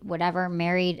 straight, whatever,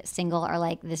 married, single, are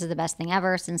like, this is the best thing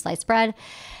ever since sliced bread.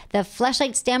 The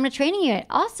Fleshlight Stamina Training Unit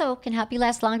also can help you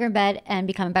last longer in bed and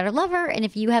become a better lover. And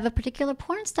if you have a particular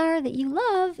porn star that you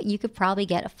love, you could probably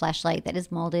get a Fleshlight that is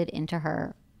molded into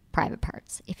her private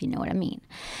parts, if you know what I mean.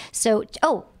 So,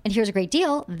 and here's a great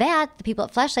deal that the people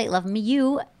at Fleshlight love me,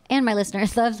 you and my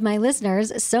listeners, loves my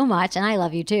listeners so much, and I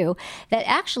love you too, that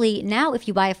actually now if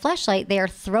you buy a Fleshlight, they are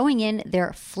throwing in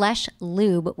their Flesh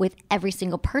Lube with every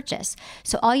single purchase.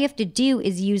 So all you have to do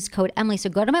is use code Emily. So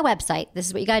go to my website. This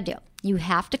is what you got to do. You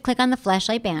have to click on the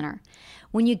Fleshlight banner.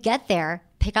 When you get there,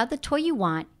 pick out the toy you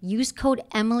want, use code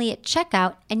Emily at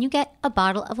checkout, and you get a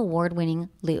bottle of award-winning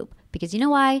lube. Because you know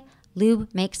why?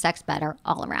 Lube makes sex better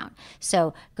all around.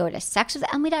 So go to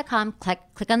sexwithemily.com,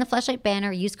 click on the Fleshlight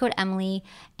banner, use code Emily,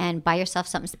 and buy yourself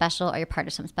something special or your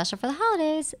partner something special for the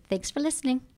holidays. Thanks for listening.